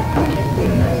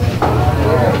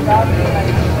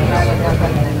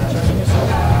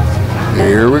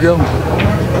 Here we go.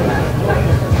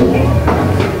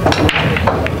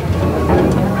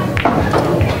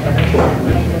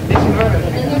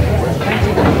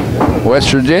 West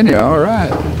Virginia, all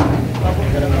right.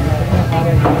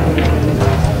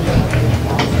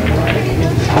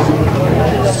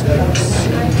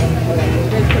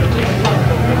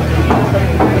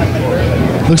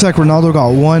 Looks like Ronaldo got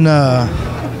one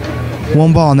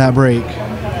ball on that break.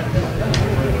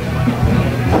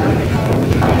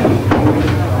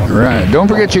 Right. Don't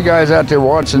forget, you guys out there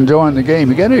watching, enjoying the game.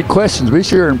 You got any questions, be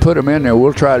sure and put them in there.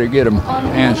 We'll try to get them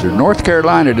answered. North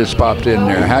Carolina just popped in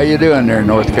there. How you doing there,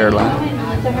 North Carolina?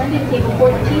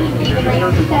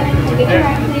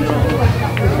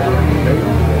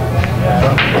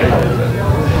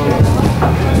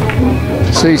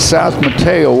 See, South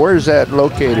Mateo, where's that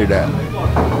located at?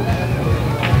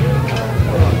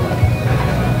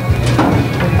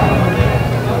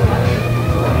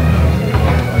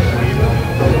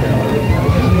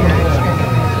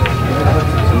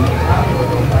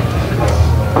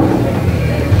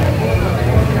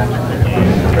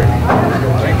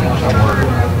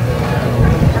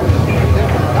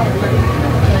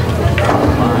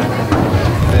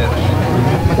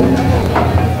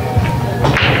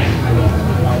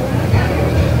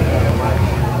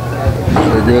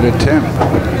 Good attempt.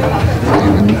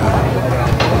 Even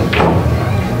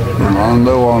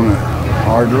Ronaldo on a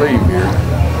hard lead here.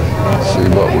 Let's see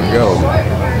what we go.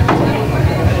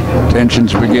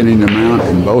 Tension's beginning to mount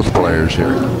in both players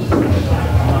here.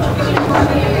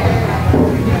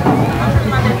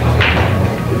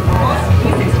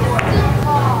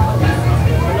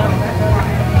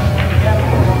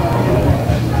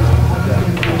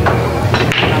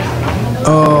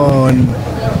 Oh, and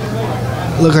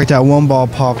looked like that one ball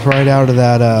popped right out of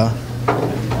that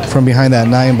from behind that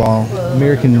 9 ball.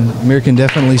 Amir can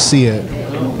definitely see it.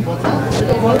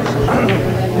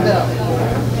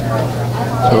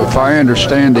 So if I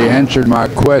understand the answer to my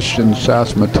question,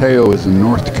 South Mateo is in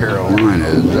North Carolina.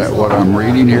 Is that what I'm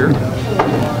reading here?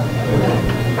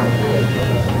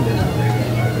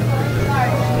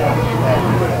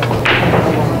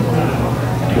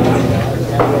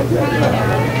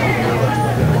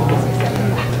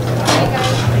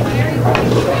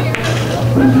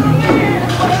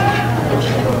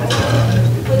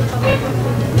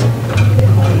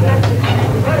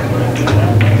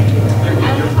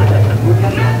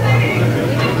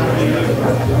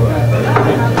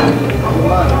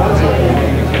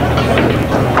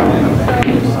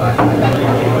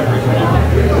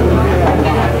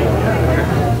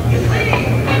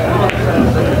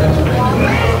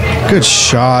 Good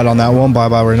shot on that 1 ball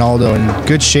by Ronaldo, and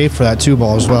good shape for that 2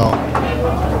 ball as well.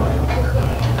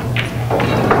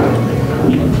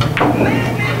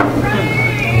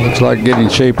 Looks like getting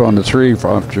shape on the 3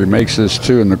 after he makes this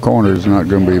 2 in the corner is not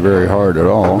going to be very hard at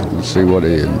all. Let's see what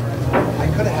he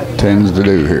intends to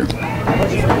do here.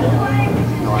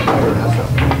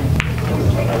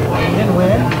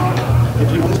 If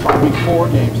you lose by 4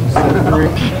 games instead of 3.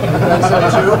 Instead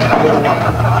of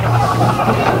 2.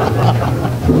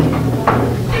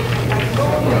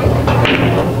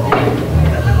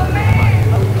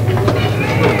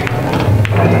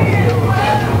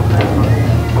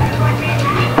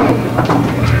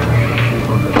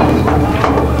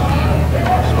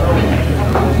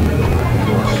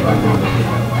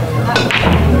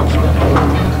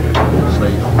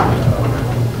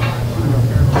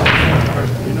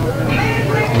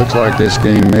 Looks like this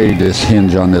game may just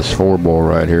hinge on this 4-ball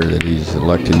right here that he's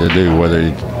electing to do, whether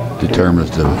he determines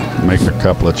to make a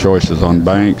couple of choices on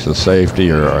banks, a safety,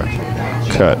 or a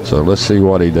cut. So let's see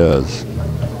what he does.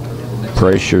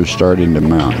 Pressure starting to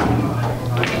mount.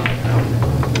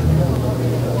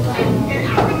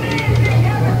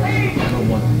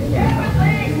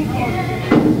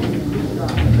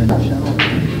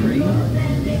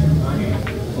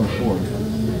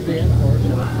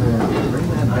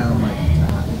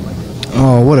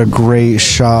 Oh, what a great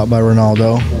shot by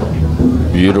Ronaldo.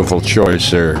 Beautiful choice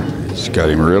there. He's got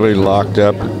him really locked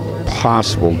up.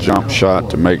 Possible jump shot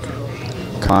to make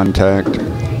contact.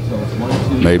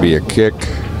 Maybe a kick.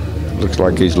 Looks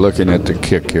like he's looking at the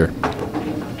kick here.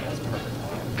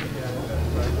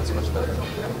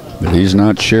 But he's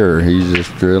not sure. He's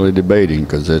just really debating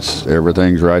because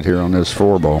everything's right here on this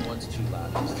 4-ball.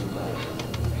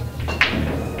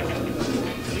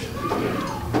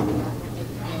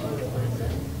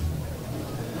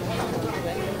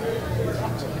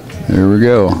 There we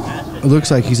go. It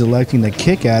looks like he's electing to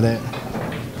kick at it.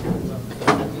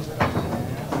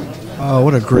 Oh,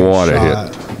 what a great shot. What a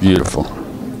hit. Beautiful.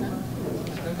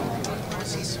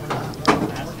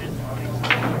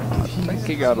 I think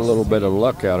he got a little bit of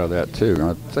luck out of that too.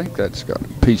 I think that's got a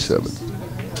piece of it.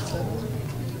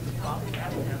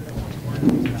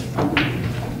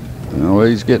 No,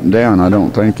 he's getting down. I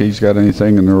don't think he's got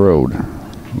anything in the road.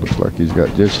 Looks like he's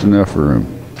got just enough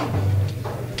room.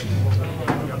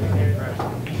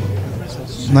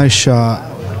 Nice shot.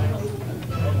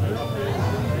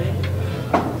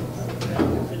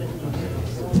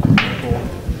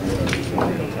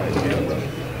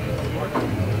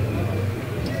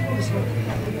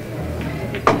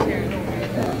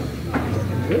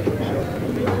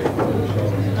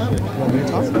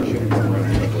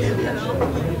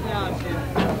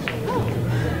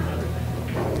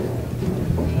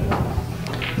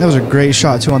 That was a great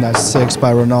shot too on that 6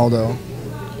 by Ronaldo.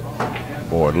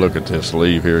 Boy, look at this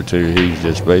leave here too. He's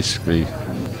just basically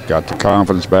got the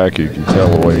confidence back. You can tell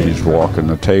the way he's walking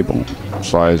the table,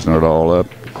 sizing it all up.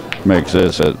 Makes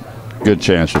this a good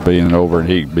chance of being over, and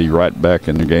he'd be right back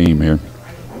in the game here.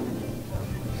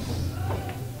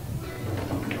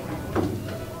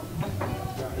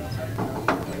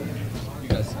 You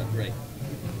guys sound great.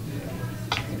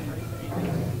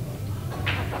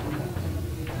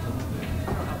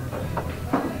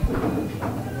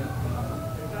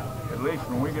 At least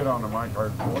when we get on the mic, our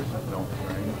voices don't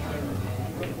change.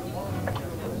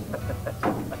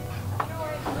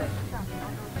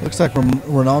 Looks like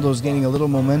Ronaldo's gaining a little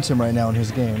momentum right now in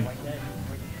his game.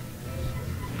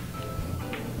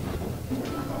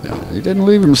 Yeah, he didn't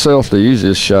leave himself the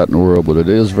easiest shot in the world, but it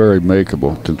is very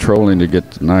makeable. Controlling to get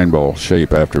the 9-ball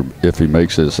shape after, if he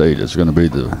makes this 8, it's going to be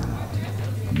the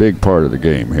big part of the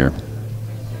game here.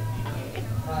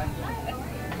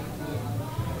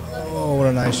 Oh, what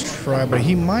a nice try, but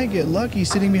he might get lucky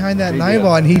sitting behind that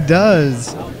 9-ball, and he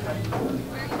does.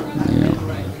 Yeah.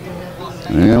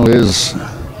 Well,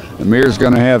 Amir's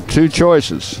going to have 2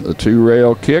 choices, a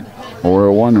 2-rail kick or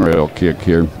a 1-rail kick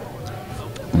here.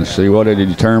 Let's see what he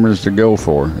determines to go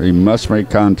for. He must make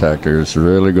contact here. It's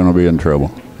really going to be in trouble.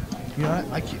 You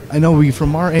know, I know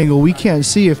from our angle, we can't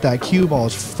see if that cue ball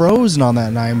is frozen on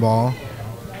that 9-ball.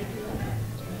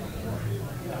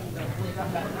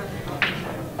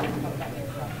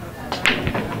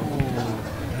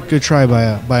 Good try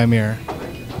by Amir.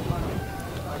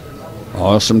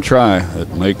 Awesome try. It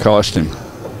may cost him.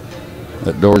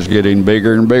 That door's getting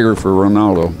bigger and bigger for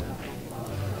Ronaldo.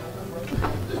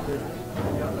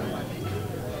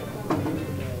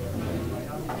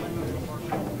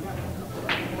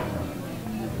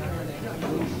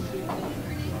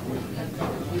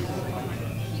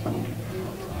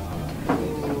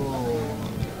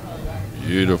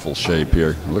 Beautiful shape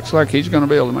here. Looks like he's going to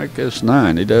be able to make this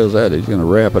 9. He does that. He's going to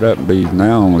wrap it up and be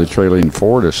now only trailing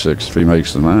 4 to 6 if he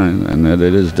makes the 9. And that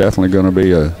it is definitely going to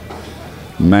be a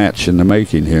match in the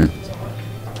making here.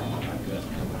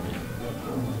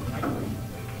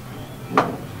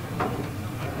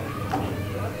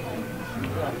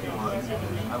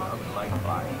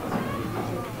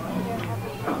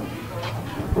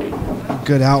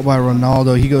 Good out by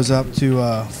Ronaldo. He goes up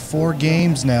to 4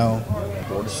 games now.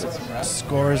 4 to 6.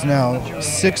 Scores now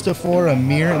 6-4,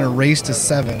 Amir, and a race to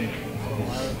 7.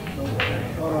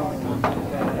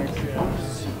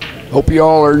 Hope you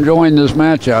all are enjoying this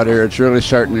match out here. It's really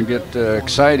starting to get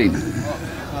exciting.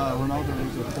 Ronaldo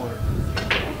leads with 4.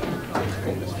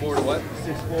 It's 4 to what?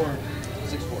 6-4.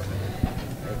 6-4.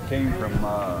 It came from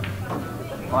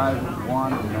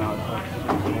 5-1 and now it's like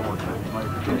 6-4. So you might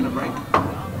be taking a break.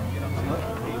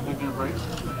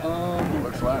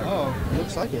 Looks like. Oh,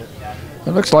 looks like it.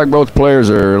 It looks like both players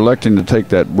are electing to take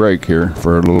that break here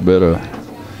for a little bit of,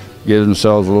 give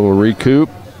themselves a little recoup.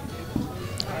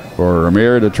 For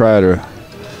Amir to try to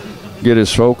get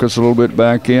his focus a little bit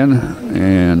back in,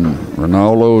 and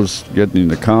Ronaldo's getting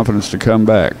the confidence to come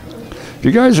back. If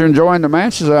you guys are enjoying the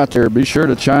matches out there, be sure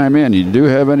to chime in. You do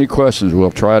have any questions, we'll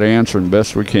try to answer them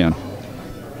best we can.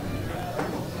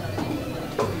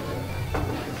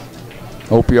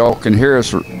 Hope y'all can hear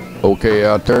us okay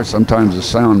out there. Sometimes the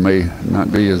sound may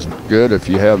not be as good. If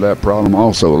you have that problem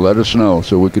also, let us know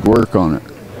so we could work on it.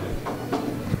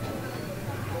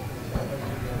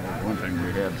 One thing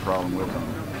we had a problem with on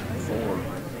before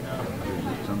is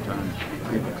that sometimes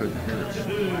people couldn't hear us.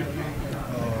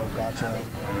 Oh, gotcha.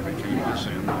 And if it came this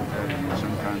in,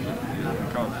 sometimes it is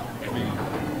because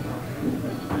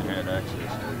we had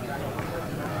access to it.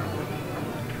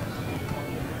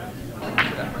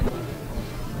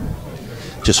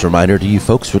 Just a reminder to you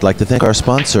folks, we'd like to thank our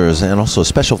sponsors, and also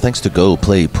special thanks to Go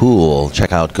Play Pool.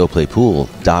 Check out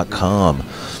goplaypool.com.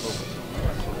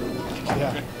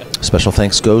 Special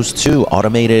thanks goes to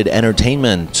Automated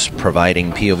Entertainment,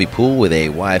 providing POVPOOL with a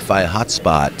Wi-Fi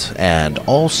hotspot, and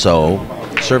also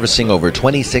servicing over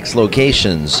 26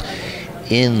 locations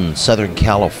in Southern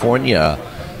California,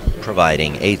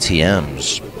 providing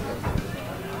ATMs,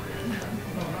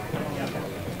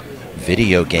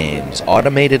 video games,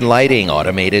 automated lighting,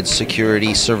 automated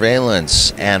security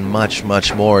surveillance, and much,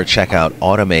 much more. Check out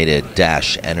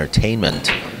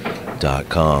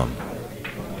automated-entertainment.com.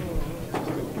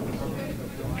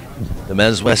 The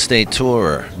MZWST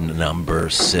Tour number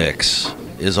 6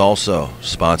 is also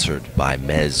sponsored by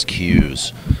Mezz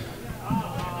Cues.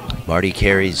 Marty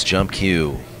Carey's Jump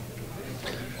Cue.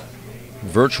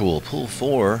 Virtual Pool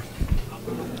 4.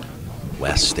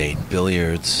 West State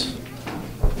Billiards.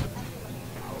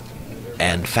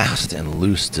 And Fast and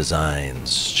Loose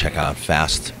Designs. Check out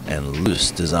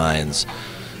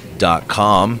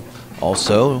fastandloosedesigns.com.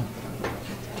 Also,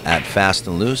 at Fast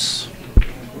and Loose,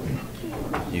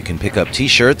 you can pick up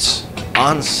t-shirts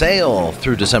on sale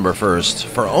through December 1st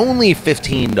for only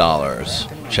 $15.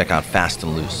 Check out Fast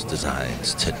and Loose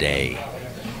Designs today.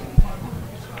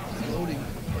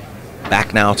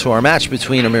 Back now to our match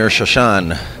between Amir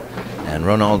Shoshan and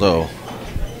Ronaldo.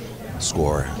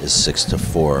 Score is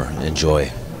 6-4.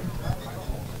 Enjoy.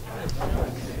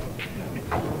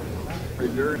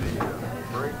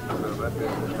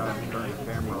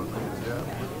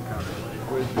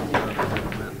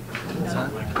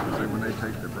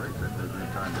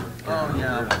 Oh,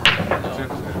 yeah.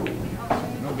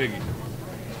 No biggie.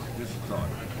 Just a thought.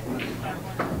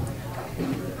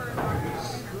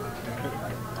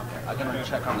 I'm going to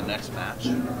check on the next match.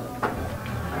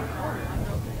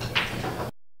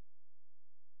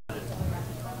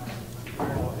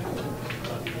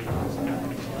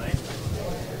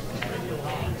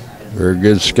 Very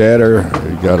good scatter.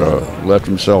 He left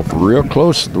himself real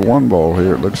close to the one ball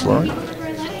here, it looks like.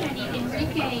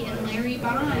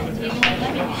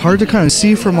 Hard to kind of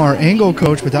see from our angle,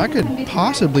 coach, but that could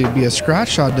possibly be a scratch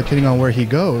shot depending on where he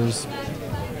goes.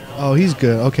 Oh, he's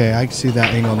good. Okay, I can see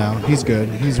that angle now. He's good.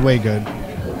 He's way good.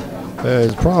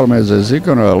 His problem is he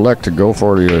going to elect to go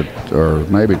for it, or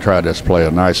maybe try to play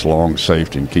a nice long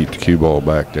safety and keep the cue ball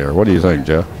back there? What do you think,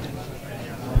 Jeff?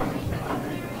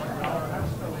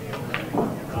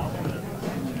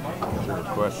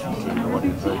 What do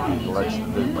you think? He elects to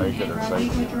make it or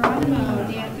safety?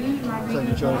 Looks like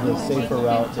he chose the safer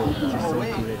route to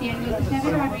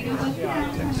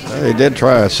safety. He did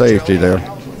try a safety there.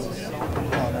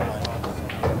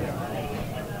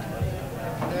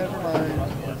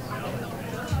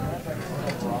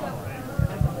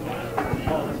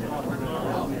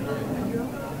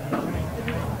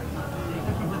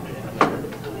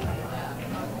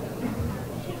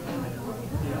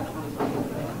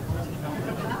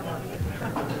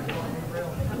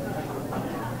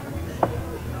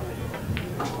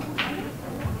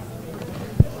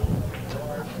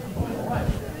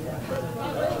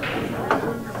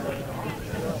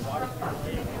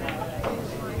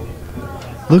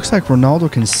 Looks like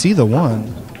Ronaldo can see the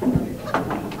one.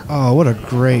 Oh, what a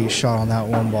great shot on that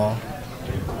one ball.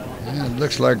 Yeah, it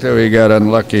looks like though he got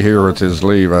unlucky here with his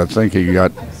leave. I think he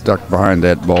got stuck behind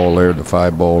that ball there, the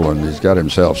 5 ball, and he's got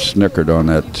himself snickered on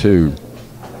that 2.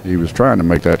 He was trying to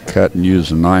make that cut and use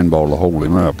the 9 ball to hold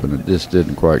him up, and it just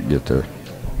didn't quite get there.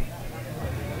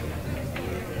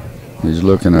 He's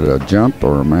looking at a jump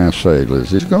or a mass save.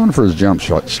 He's going for his jump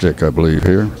shot stick, I believe,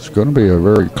 here. It's going to be a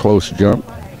very close jump.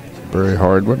 Very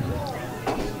hard one.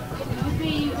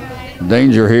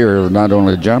 Danger here, not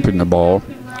only jumping the ball,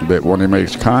 But when he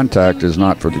makes contact, is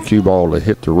not for the cue ball to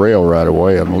hit the rail right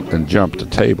away and jump the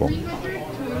table.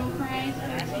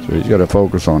 So he's got to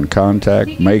focus on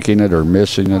contact, making it or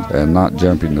missing it, and not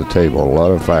jumping the table. A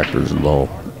lot of factors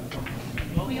involved.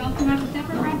 We also have a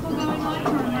separate raffle going on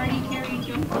for Marty Carey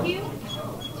Jump Cue.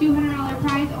 $200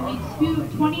 prize. Only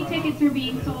 20 tickets are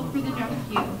being sold for the Jump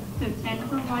Cue. So 10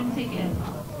 for one ticket.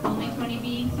 Only 20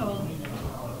 being sold.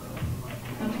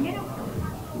 Come and get them.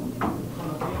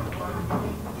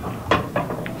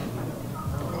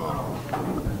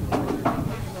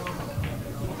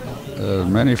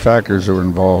 Many factors are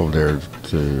involved there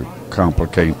to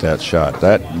complicate that shot.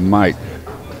 That might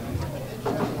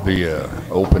be an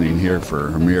opening here for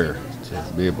Amir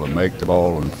to be able to make the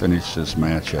ball and finish this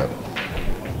matchup.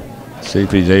 See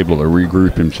if he's able to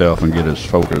regroup himself and get his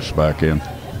focus back in.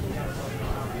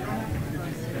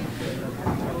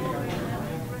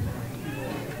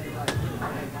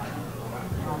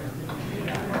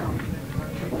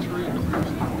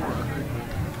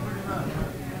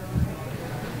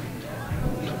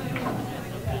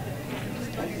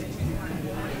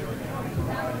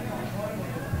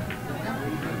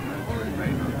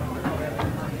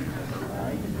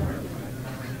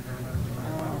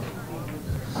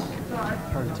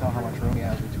 Hard to tell how much room he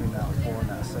has between that 4 and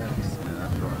that 6. Yeah,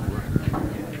 that's what I'm looking at.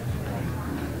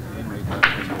 He made that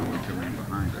thing when we come in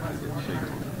behind it to get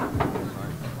shaped.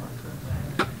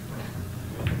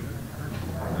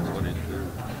 That's what he'd do.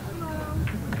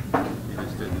 He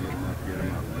just didn't get enough to get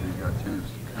him up, but he got a chance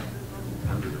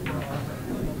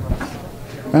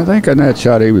to. I think on that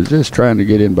shot he was just trying to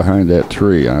get in behind that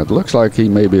 3. And it looks like he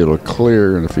may be able to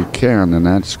clear, and if he can, then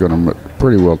that's going to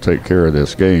pretty well take care of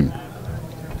this game.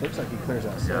 Looks like he clears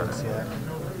that 6, yeah.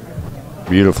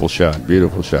 Beautiful shot,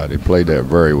 beautiful shot. He played that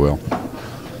very well.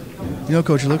 You know,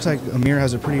 Coach, it looks like Amir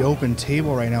has a pretty open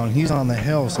table right now, and he's on the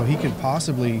hill, so he could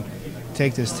possibly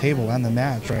take this table and the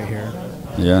match right here.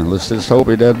 Yeah, let's just hope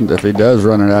he doesn't. If he does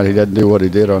run it out, he doesn't do what he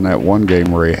did on that one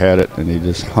game where he had it and he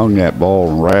just hung that ball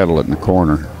and rattled it in the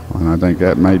corner. And I think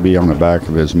that may be on the back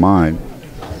of his mind.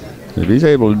 If he's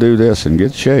able to do this in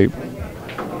good shape,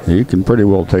 he can pretty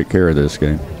well take care of this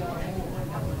game.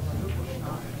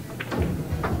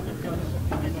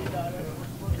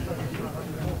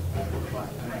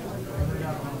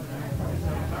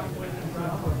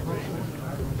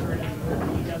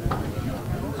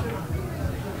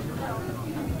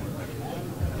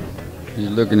 He's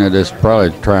looking at this,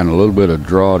 probably trying a little bit of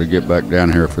draw to get back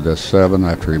down here for this 7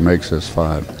 after he makes this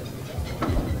 5.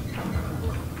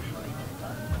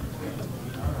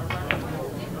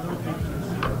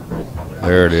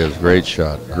 There it is. Great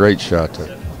shot. Great shot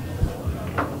there.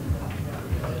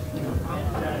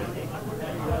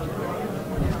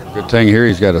 Good thing here,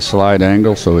 he's got a slide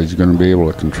angle, so he's going to be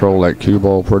able to control that cue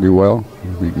ball pretty well.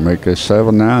 He can make this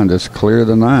 7 now and just clear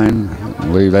the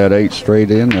 9. Leave that 8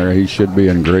 straight in there. He should be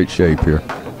in great shape here.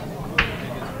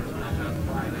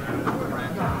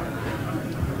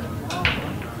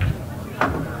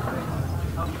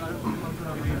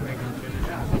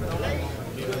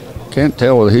 Can't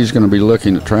tell whether he's going to be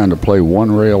looking at trying to play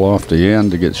 1 rail off the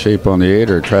end to get shape on the 8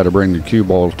 or try to bring the cue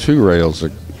ball 2 rails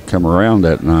to come around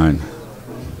that 9.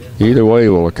 Either way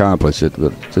will accomplish it,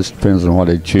 but it just depends on what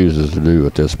he chooses to do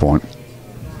at this point.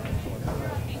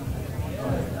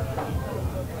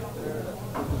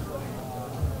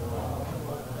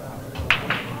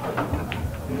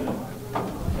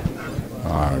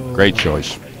 Great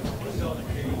choice.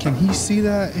 Can he see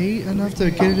that 8 enough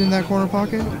to get it in that corner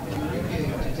pocket?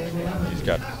 He's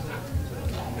got,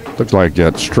 looks like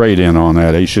that straight in on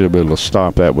that. He should have been able to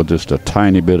stop that with just a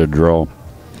tiny bit of draw.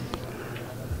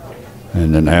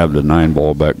 And then have the 9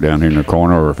 ball back down here in the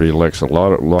corner, or if he elects a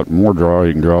lot more draw,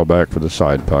 he can draw back for the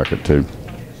side pocket too.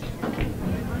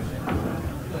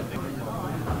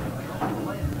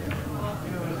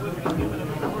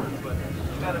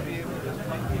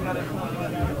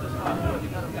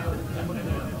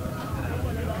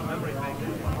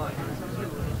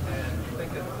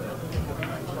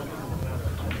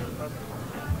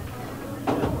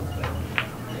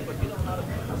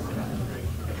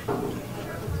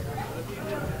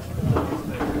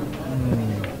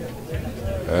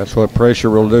 That's what pressure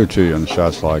will do to you in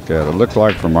shots like that. It looked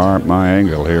like from my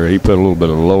angle here, he put a little bit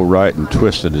of low right and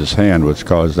twisted his hand, which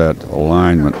caused that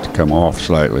alignment to come off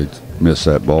slightly, to miss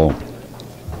that ball. I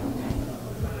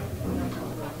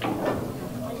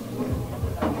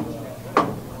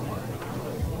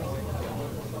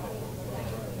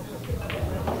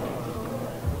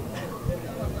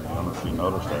don't know if you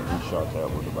noticed that he shot that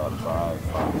with about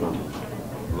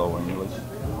 5/30 low English.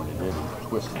 When he did, he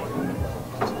twisted it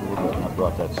just a little bit, and I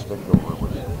brought that stick over,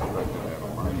 which corrected that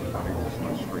alignment. I think it's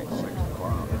my straight 6.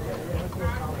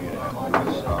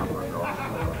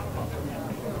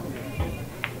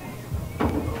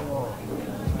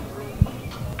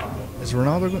 Is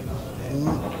Ronaldo going?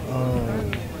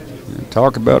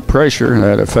 Talk about pressure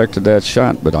that affected that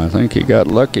shot, but I think he got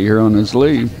lucky here on his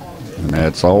lead, and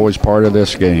that's always part of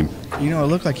this game. You know, it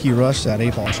looked like he rushed that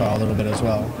 8-ball shot a little bit as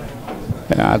well.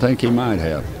 Yeah, I think he might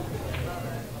have.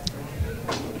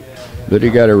 But he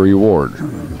got a reward.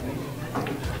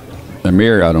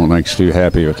 Amir, I don't think, is too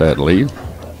happy with that lead.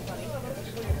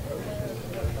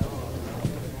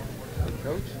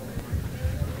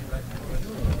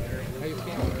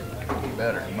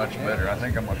 Better, much better. I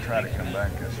think I'm going to try to come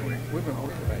back this week. We've been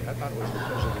hoping that. I thought it was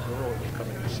because of the girl that was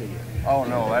coming to see you. Oh,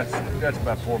 no, that's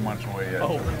about 4 months away yet.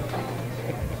 Oh.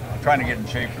 I'm trying to get in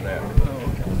shape for that.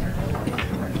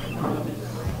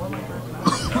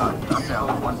 I'm down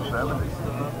to 170.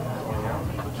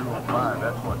 205,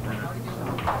 that's what did it.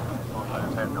 I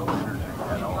just had no energy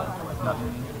at all.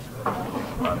 Nothing.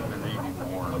 I've been eating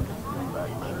more and getting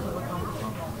back better.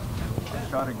 I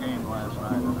shot a game last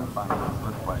night and I finally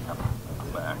looked like I'm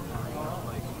back.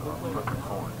 Looking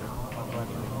forward to it.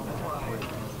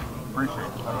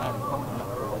 Appreciate it. I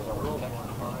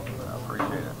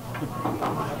appreciate it.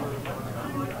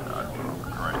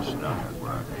 Rice stuff is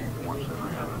what I eat once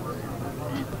every other day.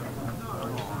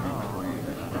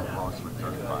 Lost me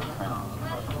 35 pounds.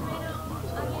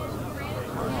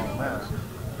 Mezz.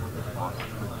 Lost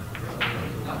 50.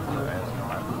 I asked him,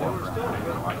 I walk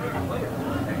around, I couldn't let it.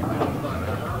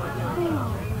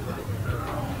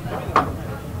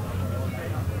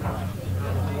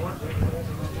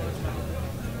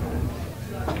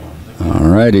 All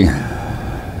righty.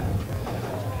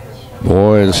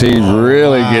 Boy, is he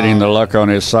really getting the luck on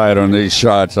his side on these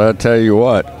shots. I tell you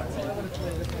what.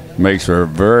 Makes for a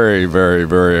very, very,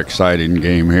 very exciting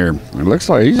game here. It looks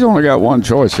like he's only got one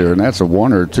choice here, and that's a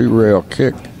 1 or 2 rail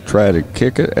kick. Try to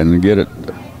kick it and get it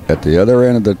at the other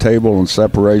end of the table, and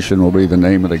separation will be the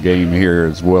name of the game here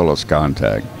as well as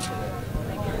contact.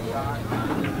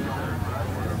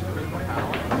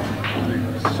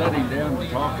 Sitting down and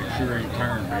talking sure ain't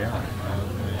turned me out.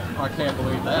 I can't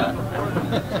believe that.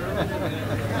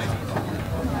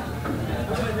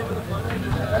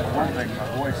 That's one thing, my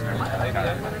voice never got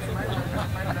tired.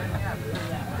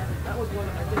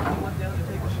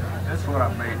 That's what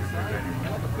I'm made to do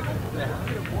anyway.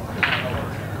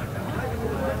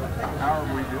 How are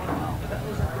we doing now?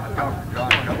 I talked to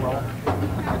John Hello.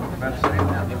 About to say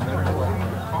that.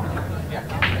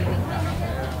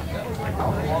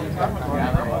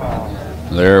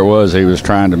 There it was. He was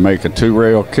trying to make a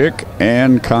 2-rail kick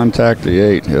and contact the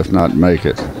 8, if not make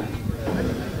it.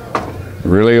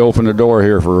 Really opened the door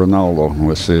here for Ronaldo.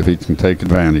 Let's see if he can take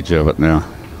advantage of it now.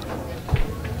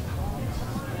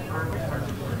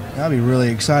 That'd be really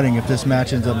exciting if this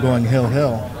match ends up going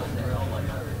hill-hill.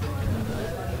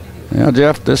 Yeah,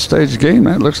 Jeff, this stage game,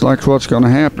 that looks like what's going to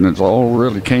happen. It's all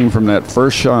really came from that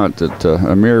first shot that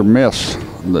Amir missed,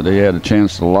 that he had a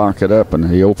chance to lock it up,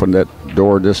 and he opened that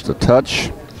door just a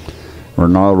touch.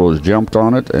 Ronaldo has jumped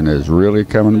on it and is really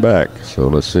coming back. So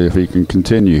let's see if he can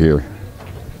continue here.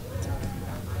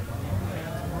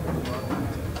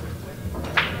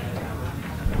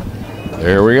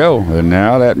 There we go. And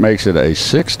now that makes it a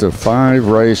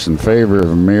 6-5 race in favor of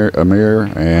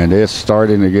Amir, and it's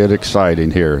starting to get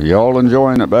exciting here. Y'all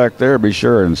enjoying it back there? Be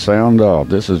sure and sound off.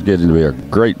 This is getting to be a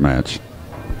great match.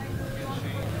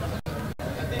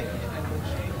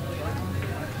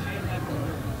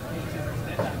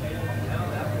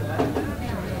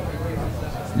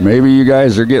 Maybe you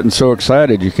guys are getting so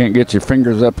excited you can't get your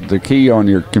fingers up at the key on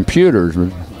your computers.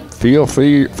 Feel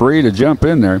free to jump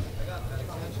in there.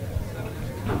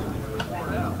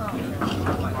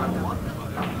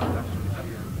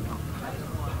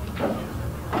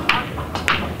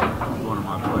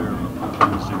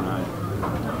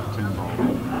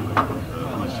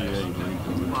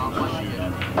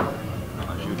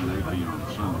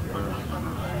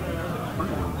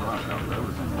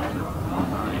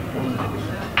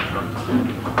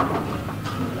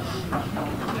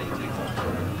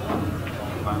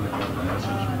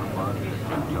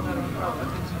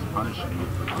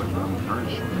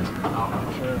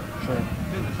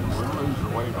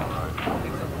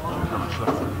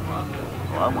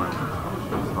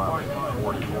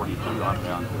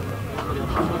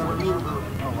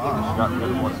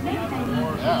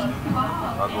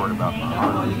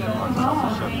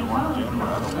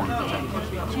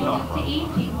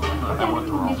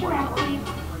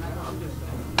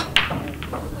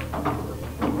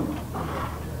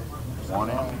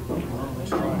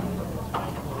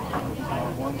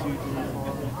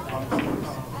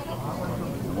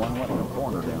 One went in the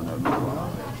corner down there.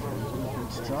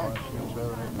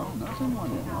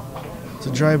 It's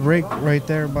a dry break right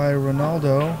there by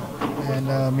Ronaldo. And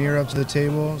Amir up to the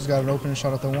table. He's got an open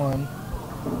shot at the one.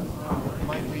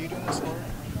 Mike, were you doing the score?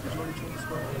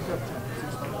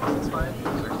 It's fine.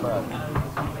 6-5.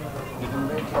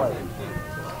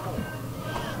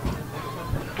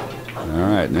 All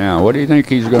right, now what do you think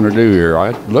he's going to do here?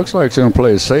 Looks like he's going to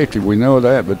play a safety. We know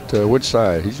that, but which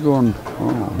side? He's going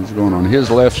on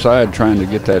his left side, trying to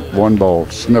get that one ball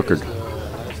snookered.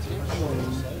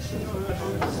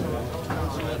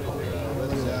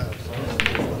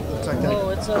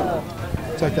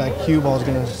 Looks like that cue ball is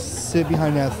going to sit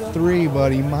behind that three,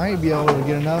 but he might be able to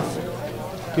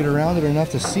get around it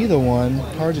enough to see the one.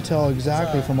 Hard to tell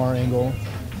exactly from our angle.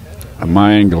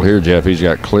 My angle here, Jeff, he's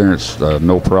got clearance,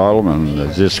 no problem, and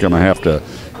is just going to have to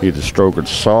either stroke it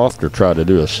soft or try to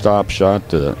do a stop shot.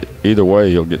 Either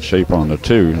way, he'll get shape on the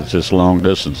two. It's just long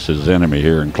distance, his enemy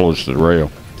here and close to the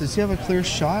rail. Does he have a clear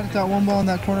shot at that one ball in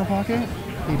that corner pocket?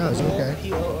 He does, okay.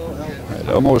 Right,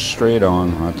 almost straight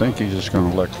on. I think he's just going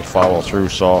to elect to follow through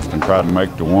soft and try to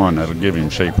make the one. That'll give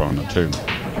him shape on the two.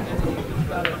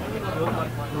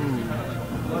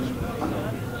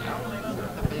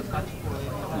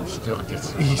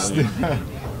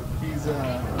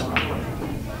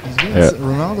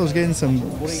 Ronaldo's getting some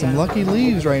lucky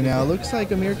leaves right now. Looks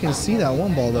like Amir can see that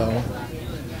one ball though.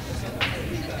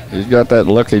 He's got that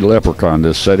lucky leprechaun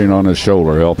just sitting on his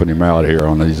shoulder, helping him out here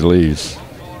on these leaves.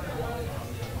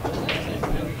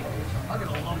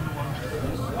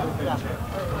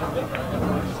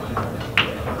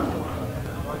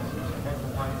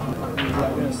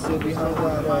 Gonna sit behind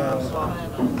that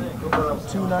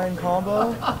 2-9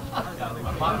 combo.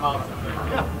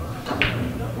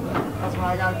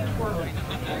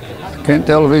 Can't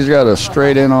tell if he's got a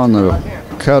straight in on the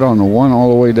cut on the one all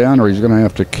the way down, or he's going to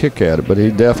have to kick at it, but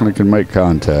he definitely can make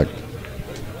contact.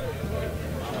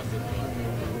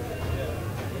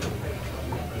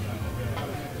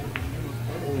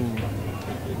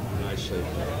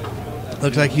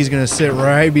 Looks like he's going to sit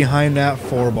right behind that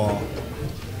 4-ball.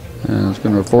 And it's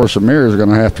going to force Amir is going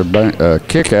to have to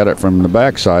kick at it from the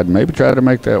backside, maybe try to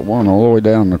make that one all the way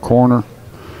down the corner.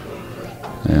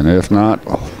 And if not,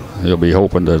 he'll be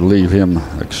hoping to leave him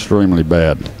extremely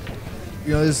bad.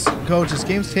 You know, this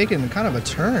game's taken kind of a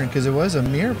turn because it was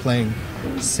Amir playing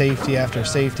safety after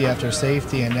safety after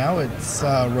safety, and now it's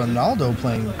Ronaldo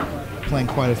playing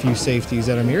quite a few safeties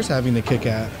that Amir's having to kick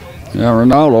at. Yeah,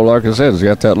 Ronaldo, like I said, has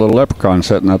got that little leprechaun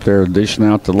sitting up there dishing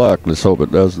out the luck. Let's hope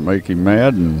it doesn't make him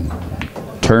mad and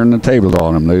turn the tables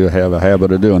on him. They have a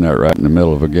habit of doing that right in the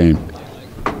middle of a game.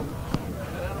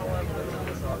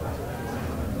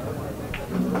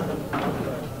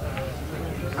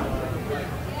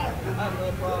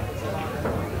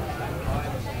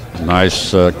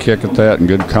 Nice kick at that and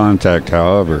good contact,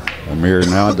 however. Amir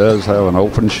now does have an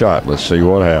open shot. Let's see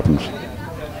what happens.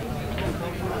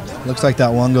 Looks like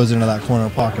that one goes into that corner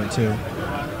pocket too.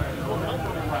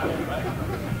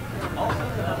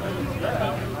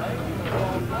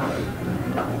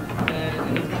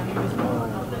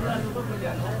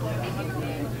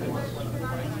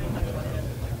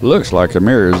 Looks like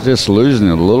Amir is just losing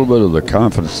a little bit of the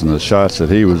confidence in the shots that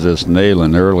he was just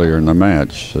nailing earlier in the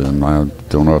match. And I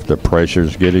don't know if the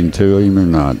pressure's getting to him or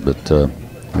not, but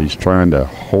he's trying to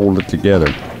hold it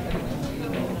together.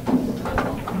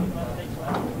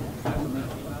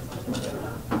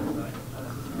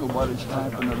 Nobody's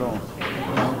typing at all.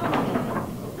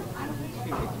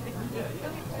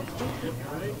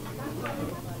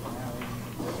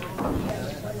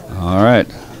 All right.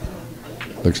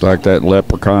 Looks like that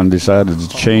leprechaun decided to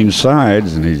change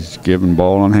sides, and he's giving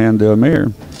ball in hand to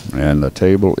Amir. And the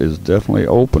table is definitely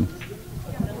open.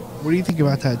 What do you think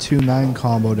about that 2-9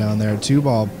 combo down there?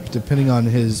 2-ball, depending on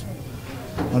his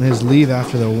leave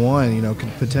after the one, you know,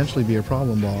 could potentially be a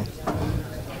problem ball.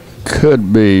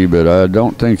 Could be, but I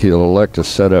don't think he'll elect to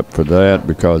set up for that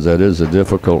because that is a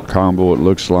difficult combo, it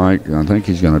looks like. I think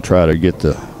he's going to try to get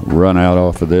the run out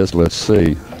off of this. Let's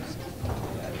see.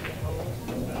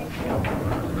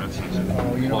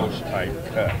 Close, tight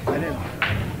cut. I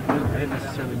didn't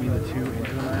necessarily mean the 2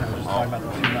 into the line. I was just talking about the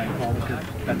 2-9 call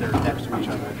because that they're next to each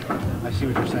other. I see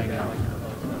what you're saying now.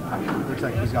 Looks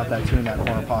like he's got that 2 in that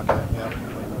corner pocket. Yep.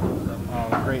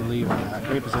 Oh, great lead on that.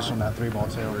 Great position on that 3-ball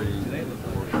too.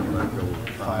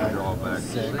 5,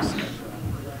 6.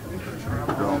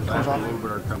 Draw back a little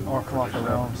bit or come Or come off the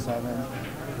rail. 7,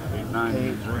 8,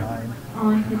 9, 9.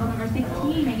 On table number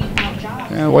 16, making top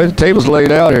job. Yeah, the way the table's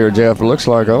laid out here, Jeff, it looks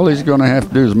like all he's going to have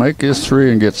to do is make his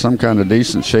 3 and get some kind of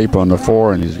decent shape on the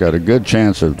 4, and he's got a good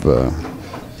chance of,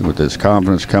 with his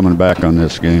confidence, coming back on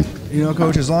this game. You know,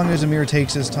 Coach, as long as Amir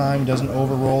takes his time, doesn't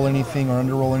overroll anything or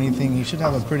underroll anything, he should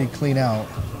have a pretty clean out.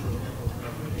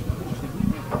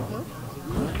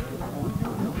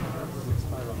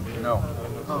 No.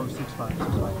 Oh, 6-5.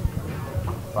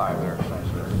 5 there.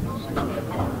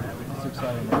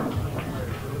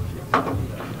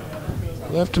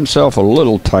 6-5. Left himself a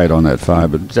little tight on that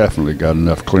 5, but definitely got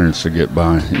enough clearance to get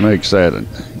by. He makes that and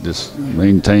just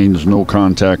maintains no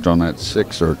contact on that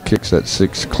 6 or kicks that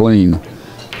 6 clean.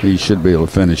 He should be able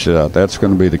to finish it out. That's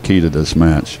going to be the key to this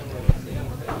match.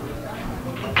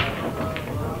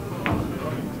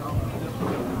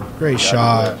 Great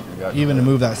shot. Even to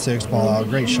move that 6 ball out.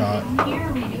 Great shot.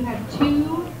 Here we do have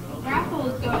 2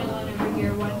 raffles going on over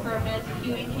here. One for a Mezz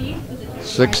queuing case.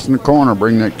 6 in the corner.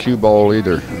 Bring that cue ball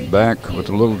either back with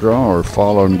a little draw or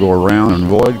follow and go around and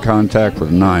avoid contact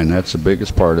with 9. That's the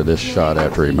biggest part of this shot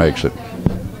after he makes it.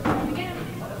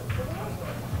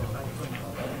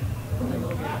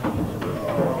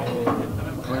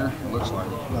 Clear? Looks like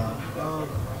it.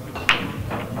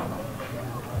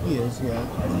 He is, yeah.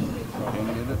 Can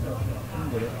you get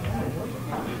it?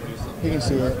 He can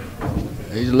see it.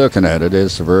 He's looking at it.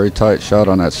 It's a very tight shot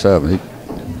on that 7.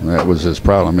 That was his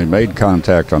problem. He made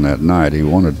contact on that 9. He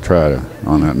wanted to try to,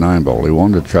 on that 9 ball, he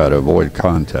wanted to try to avoid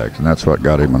contact, and that's what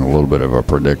got him in a little bit of a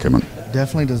predicament.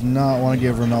 Definitely does not want to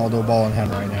give Ronaldo ball in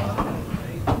hand right now.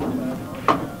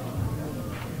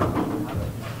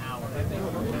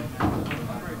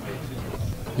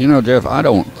 You know, Jeff, I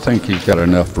don't think he's got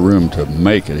enough room to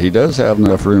make it. He does have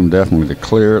enough room definitely to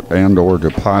clear it and or to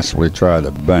possibly try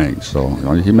the bank. So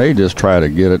he may just try to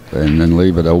get it and then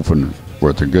leave it open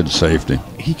with a good safety.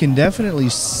 He can definitely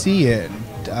see it.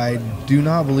 I do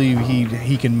not believe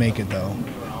he can make it, though.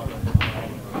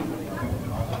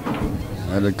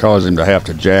 That'd cause him to have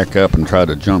to jack up and try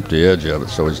to jump the edge of it.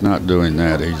 So he's not doing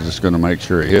that. He's just going to make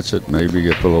sure he hits it, maybe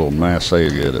get a little masse to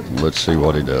get it. Let's see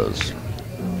what he does.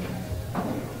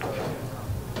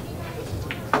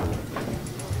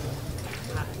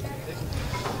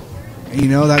 You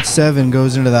know, that 7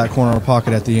 goes into that corner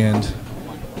pocket at the end.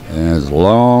 And it's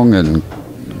long and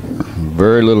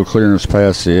very little clearance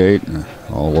past the 8.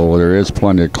 Although there is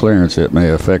plenty of clearance, it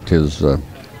may affect his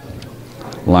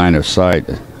line of sight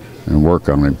and work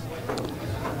on him.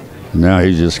 Now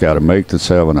he's just got to make the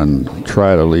 7 and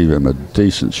try to leave him a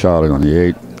decent shot on the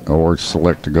 8, or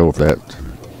select to go for that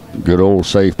good old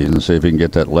safety and see if he can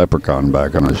get that leprechaun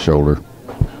back on his shoulder.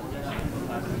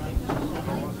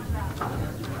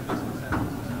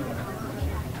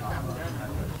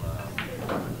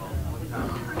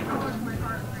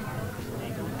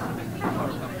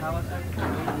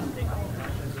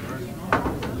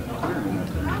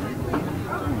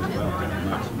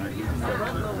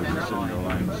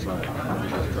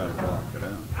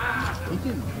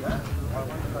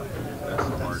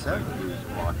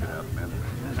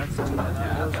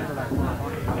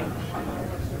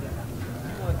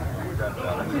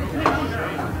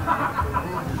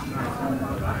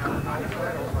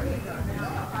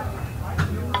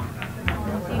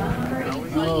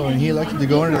 Oh, and he elected to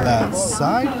go into that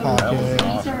side pocket.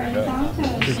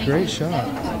 It's a great shot.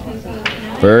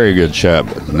 Very good shot.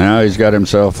 But now he's got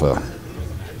himself a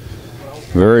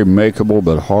very makeable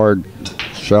but hard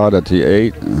shot at the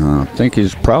 8. I think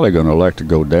he's probably going to elect to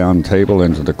go down table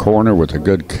into the corner with a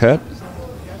good cut.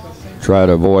 Try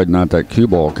to avoid not that cue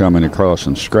ball coming across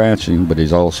and scratching, but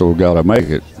he's also got to make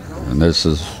it. And this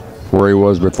is where he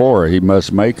was before. He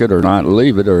must make it or not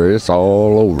leave it, or it's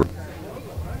all over.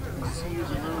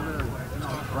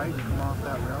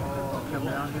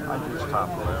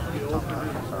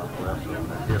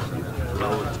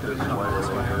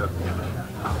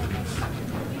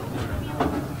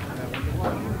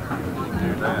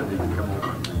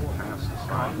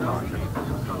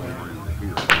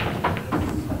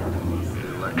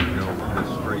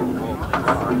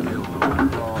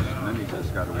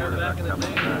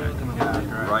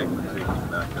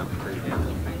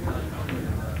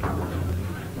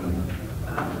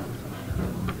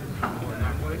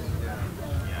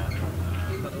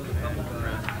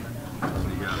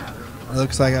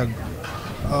 Looks like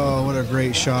oh, what a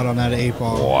great shot on that 8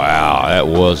 ball. Wow, that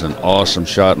was an awesome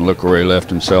shot, and look where he left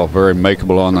himself. Very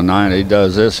makeable on the 9. He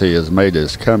does this, he has made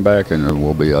his comeback, and it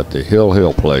will be at the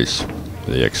Hill place.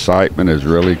 The excitement is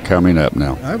really coming up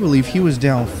now. I believe he was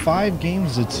down 5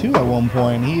 games to 2 at one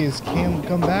point. He has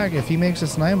come back. If he makes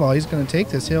this 9 ball, he's going to take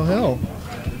this Hill.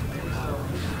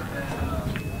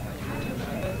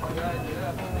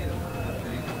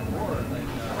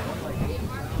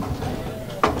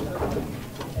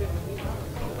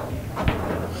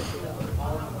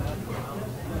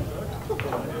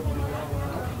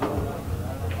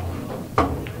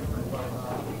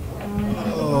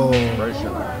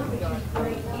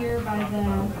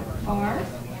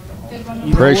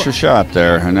 Pressure shot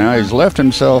there, and now he's left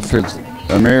himself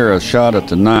Amir a shot at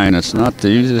the 9. It's not the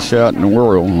easiest shot in the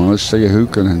world. Well, let's see who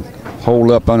can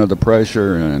hold up under the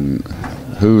pressure and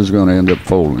who's going to end up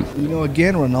folding. You know,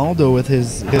 again, Ronaldo with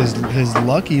his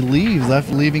lucky leaves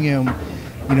leaving him.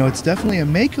 You know, it's definitely a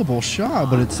makeable shot,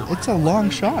 but it's a long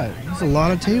shot. There's a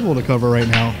lot of table to cover right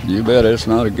now. You bet it's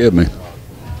not a give me.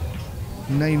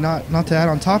 Not to add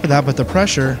on top of that, but the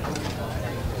pressure.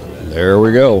 There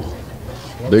we go.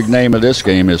 Big name of this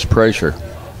game is pressure.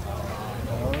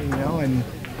 You know, and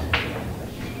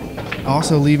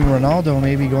also leaving Ronaldo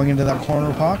maybe going into that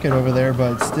corner pocket over there,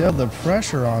 but still the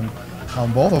pressure on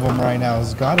both of them right now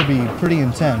has got to be pretty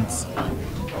intense.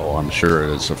 Oh, I'm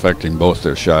sure it's affecting both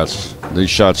their shots. These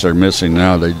shots are missing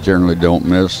now. They generally don't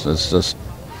miss. Let's just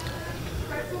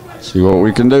see what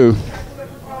we can do.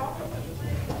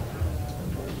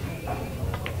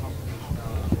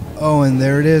 Oh, and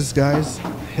there it is, guys.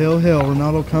 Hill.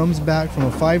 Ronaldo comes back from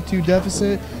a 5-2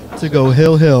 deficit to go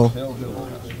hill.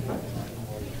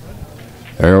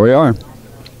 There we are.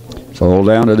 So hold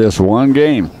down to this one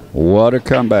game. What a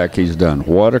comeback he's done.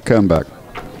 What a comeback.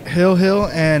 Hill,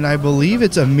 and I believe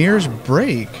it's Amir's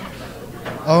break.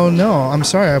 Oh, no. I'm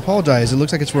sorry. I apologize. It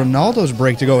looks like it's Ronaldo's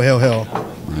break to go hill.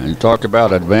 And you talk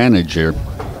about advantage here.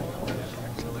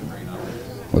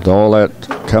 With all that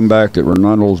comeback that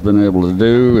Ronaldo's been able to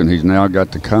do, and he's now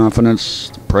got the confidence,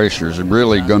 the pressure's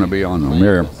really going to be on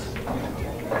Amir.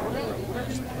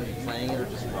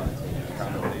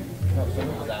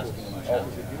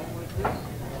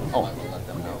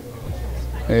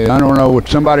 Hey, I don't know what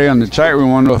somebody on the chat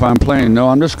room want to know if I'm playing. No,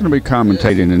 I'm just going to be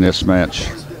commentating in this match.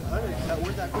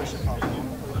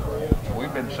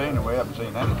 We've been seeing it. We haven't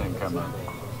seen anything come in.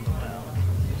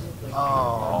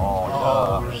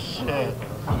 Oh, shit.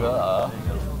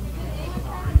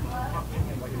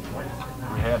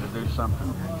 We had to do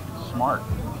something smart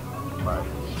by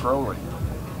scrolling.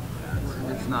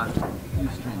 It's not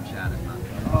Ustream chat. It's not.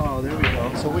 Oh, there we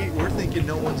go. So we're thinking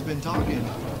no one's been talking.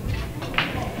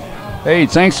 Hey,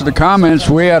 thanks to the comments,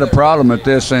 we had a problem at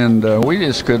this end. We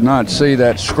just could not see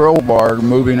that scroll bar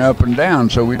moving up and down,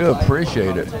 so we do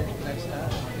appreciate it.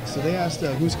 So they asked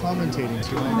who's commentating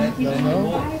tonight. Let them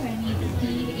know.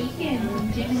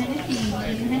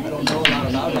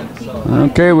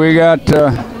 Okay, we got,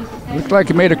 looks like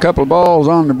he made a couple of balls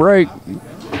on the break.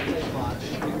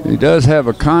 He does have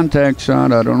a contact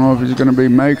shot. I don't know if he's going to be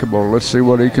makeable. Let's see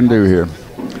what he can do here.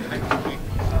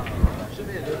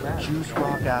 Juice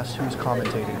Rock asked who's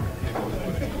commentating.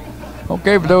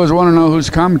 Okay, for those who want to know who's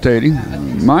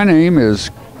commentating, my name is,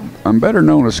 I'm better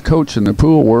known as Coach in the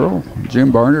pool world,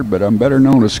 Jim Barnard, but I'm better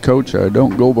known as Coach. I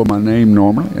don't go by my name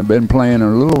normally. I've been playing a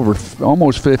little over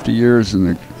almost 50 years in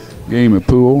the game of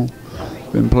pool.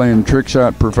 Been playing trick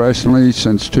shot professionally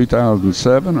since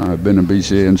 2007. I've been a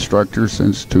BCA instructor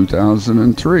since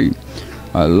 2003.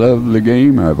 I love the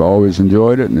game. I've always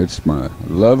enjoyed it, and it's my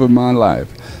love of my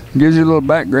life. It gives you a little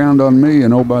background on me,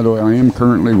 and oh, by the way, I am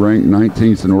currently ranked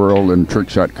 19th in the world in trick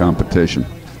shot competition.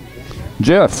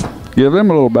 Jeff, give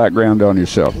them a little background on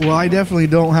yourself. Well, I definitely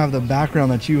don't have the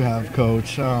background that you have,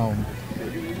 Coach. I've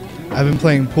been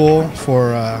playing pool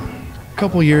for a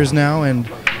couple years now, and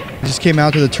I just came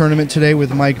out to the tournament today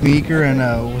with Mike Meeker and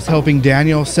was helping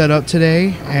Daniel set up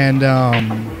today. And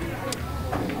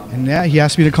yeah, he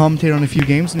asked me to commentate on a few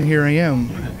games, and here I am.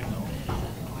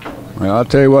 Well, I'll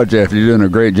tell you what, Jeff, you're doing a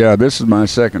great job. This is my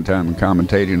second time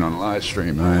commentating on a live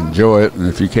stream. I enjoy it, and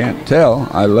if you can't tell,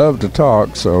 I love to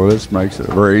talk, so this makes it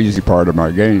a very easy part of my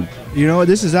game. You know,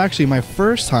 this is actually my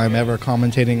first time ever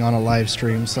commentating on a live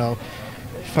stream, so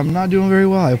if I'm not doing very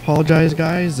well, I apologize,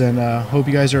 guys, and hope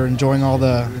you guys are enjoying all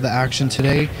the action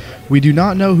today. We do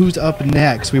not know who's up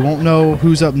next. We won't know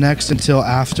who's up next until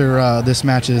after this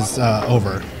match is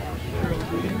over.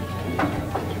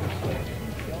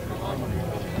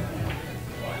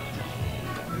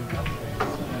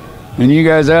 And you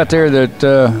guys out there that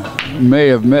may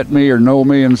have met me or know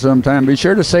me in some time, be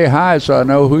sure to say hi so I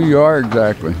know who you are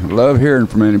exactly. Love hearing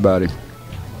from anybody.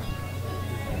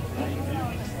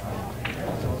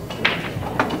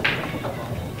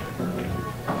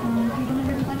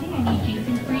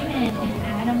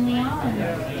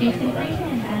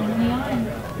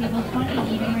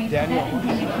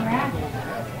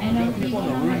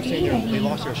 They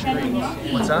lost their screens.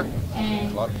 What's that? A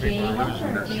lot of people are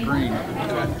losing their screen.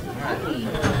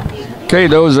 Okay,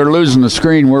 those that are losing the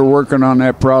screen, we're working on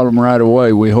that problem right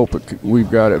away. We hope we've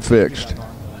got it fixed.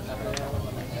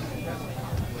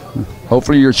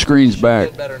 Hopefully your screen's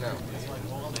back.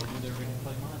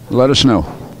 Let us know.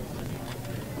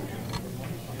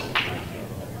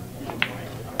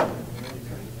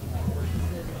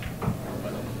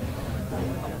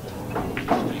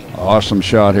 Awesome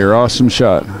shot here, awesome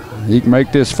shot. He can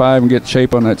make this 5 and get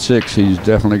shape on that 6. He's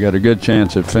definitely got a good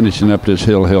chance of finishing up this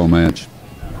hill match.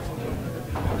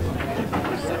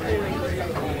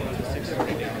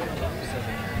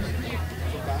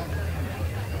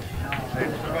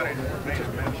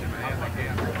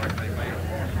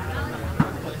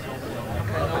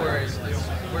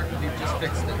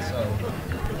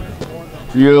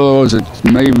 You those that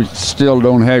maybe still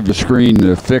don't have your screen,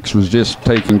 the fix was just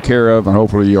taken care of, and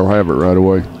hopefully you'll have it right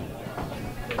away.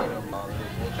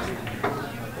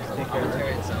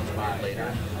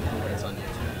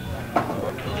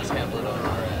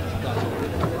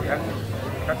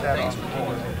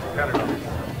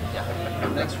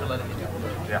 Thanks for letting me know.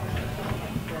 Yeah.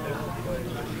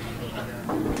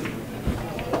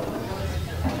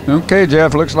 Okay,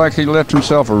 Jeff, looks like he left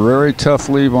himself a very tough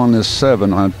leave on this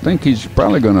 7. I think he's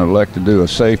probably going to elect to do a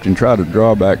safety and try to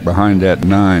draw back behind that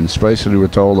 9, especially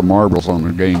with all the marbles on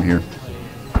the game here.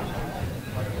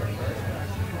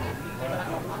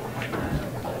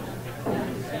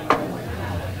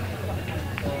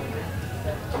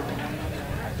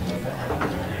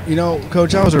 You know,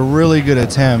 Coach, that was a really good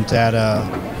attempt at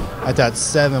that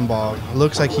 7 ball. It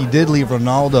looks like he did leave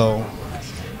Ronaldo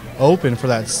open for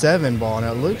that 7 ball, and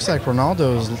it looks like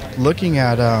Ronaldo's looking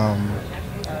at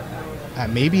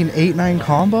maybe an 8-9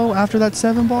 combo after that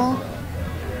 7 ball.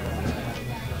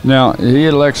 Now he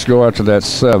elects to go after that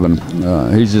 7.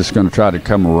 He's just going to try to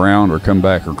come around or come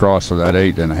back across to that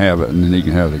 8 and have it, and then he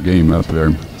can have the game up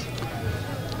there.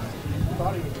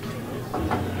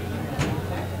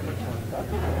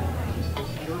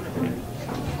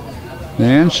 The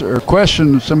answer, or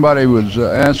question somebody was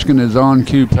asking is on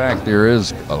cue pack. There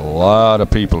is a lot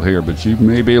of people here, but you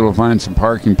may be able to find some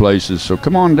parking places. So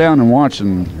come on down and watch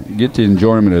and get the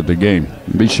enjoyment of the game.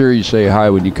 Be sure you say hi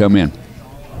when you come in.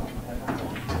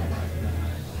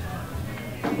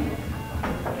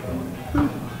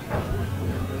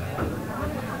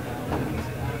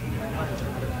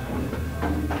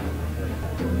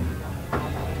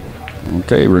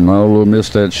 Okay, Ronaldo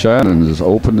missed that shot and has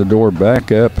opened the door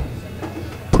back up.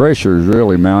 Pressure is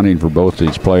really mounting for both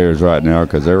these players right now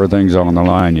because everything's on the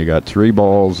line. You got 3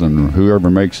 balls, and whoever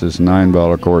makes this 9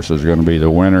 ball, of course, is going to be the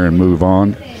winner and move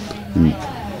on. And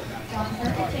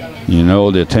you know,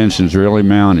 the attention's really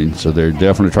mounting, so they're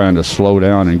definitely trying to slow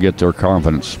down and get their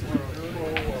confidence.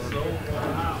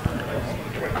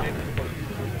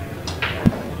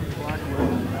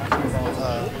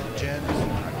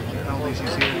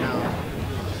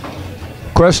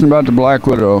 Question about the Black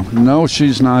Widow. No,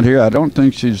 she's not here. I don't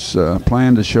think she's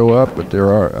planned to show up, but there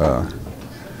are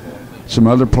some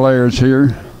other players here.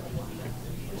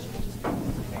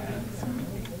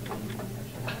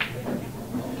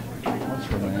 What's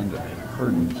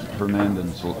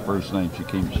Fernandez's first name?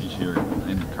 She's here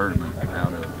in the tournament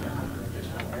out of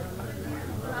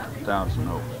Thousand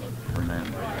Oaks.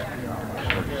 Fernandez.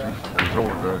 She's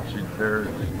over. She's there.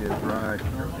 She is right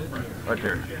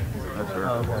there. That's her.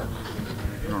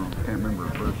 I don't know, can't remember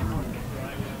her first name.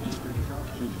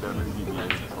 She's done a PBA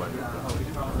player.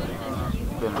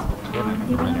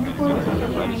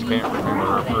 I just can't remember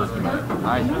her first name.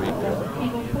 Nice people.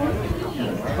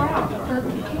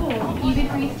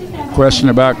 Question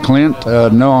about Clint.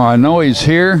 No, I know he's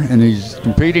here and he's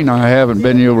competing. I haven't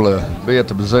been able to be at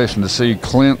the position to see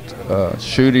Clint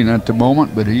shooting at the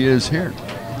moment, but he is here.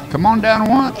 Come on down and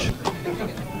watch.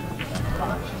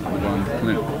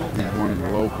 Clint, he's one of the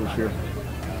locals here.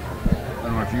 I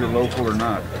don't know if you're local or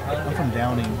not. I'm from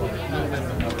Downing.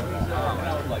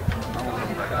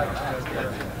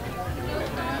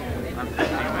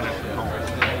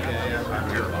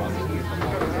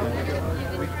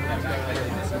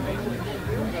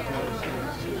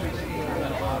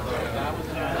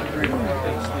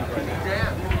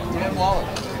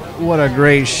 What a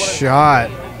great shot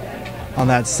on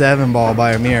that 7 ball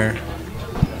by Amir.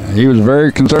 He was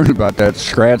very concerned about that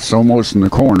scratch almost in the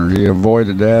corner. He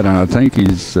avoided that, and I think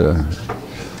he's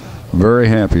very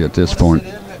happy at this point.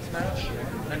 Next match,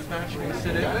 can you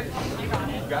sit in? I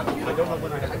don't know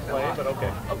when I have to play, but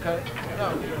okay. Okay.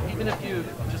 No, even if you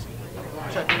just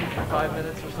check in for 5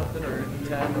 minutes or something, or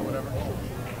 10 or whatever.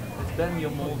 It's Ben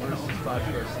Yamul versus Faj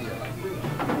Garcia.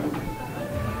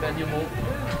 Ben Yamul.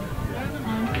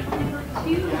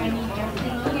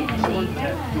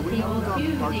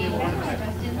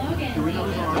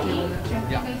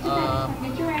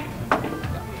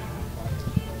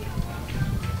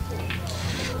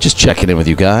 Just checking in with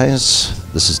you guys.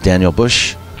 This is Daniel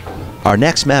Bush. Our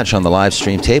next match on the live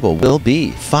stream table will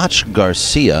be Faj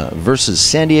Garcia versus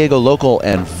San Diego local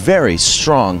and very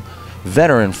strong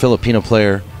veteran Filipino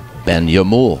player Ben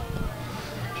Yamul.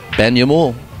 Ben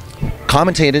Yamul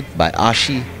commentated by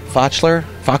Ashi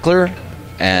Fackler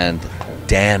and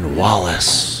Dan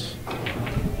Wallace.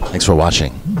 Thanks for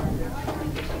watching.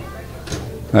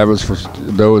 That was for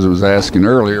those that was asking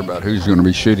earlier about who's going to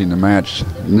be shooting the match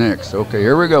next. Okay,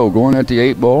 here we go. Going at the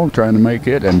 8 ball, trying to make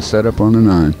it and set up on the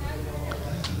 9.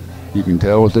 You can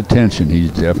tell with the tension,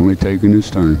 he's definitely taking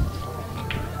his time.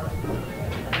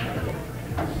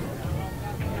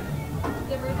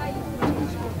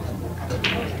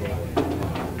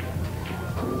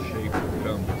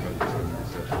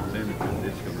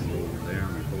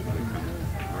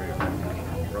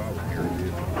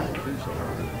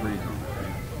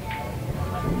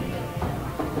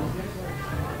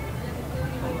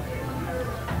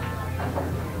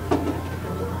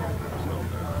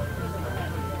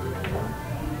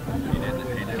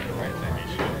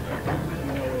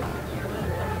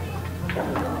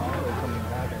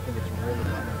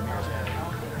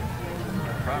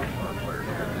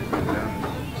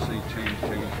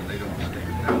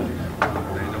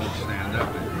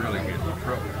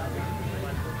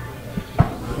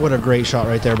 What a great shot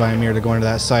right there by Amir to go into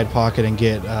that side pocket and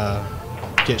get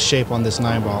shape on this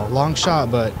 9 ball. Long shot,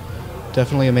 but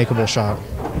definitely a makeable shot.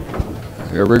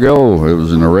 Here we go. It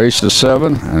was in a race to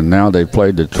 7, and now they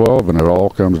played to 12, and it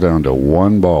all comes down to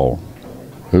 1 ball.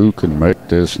 Who can make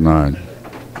this 9?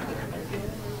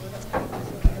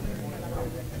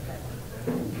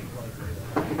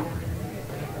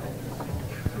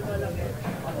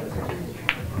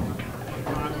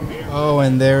 Oh,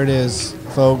 and there it is,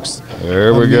 folks.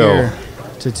 There we go.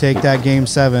 To take that game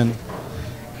 7.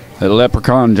 The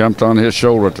leprechaun jumped on his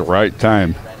shoulder at the right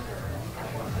time.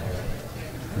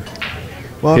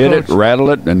 Well, hit Coach, it,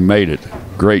 rattled it, and made it.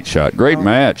 Great shot. Great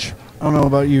match. I don't know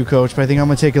about you, Coach, but I think I'm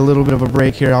going to take a little bit of a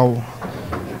break here.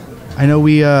 I know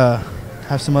we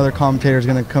have some other commentators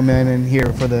going to come in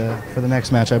here for the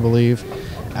next match, I believe.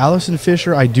 Allison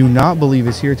Fisher, I do not believe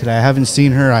is here today. I haven't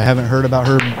seen her. I haven't heard about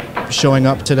her showing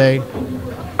up today.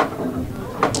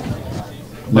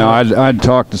 No, I'd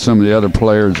talked to some of the other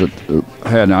players that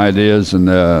had ideas,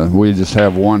 and we just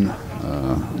have one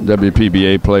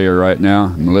WPBA player right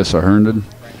now, Melissa Herndon,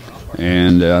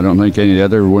 and I don't think any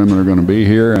other women are going to be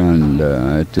here, and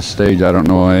at this stage I don't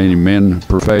know any men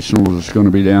professionals that's going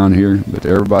to be down here, but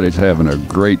everybody's having a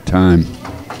great time.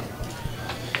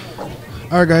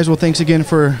 All right, guys, well, thanks again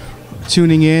for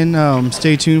tuning in.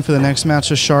 Stay tuned for the next match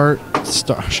to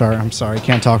I'm sorry,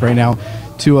 can't talk right now,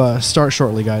 to start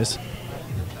shortly, guys.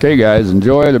 Okay, guys,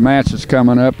 enjoy the match that's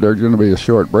coming up. There's going to be a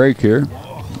short break here,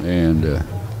 and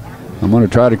I'm going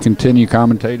to try to continue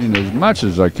commentating as much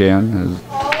as I can,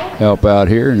 help out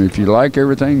here. And if you like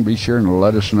everything, be sure and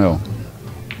let us know.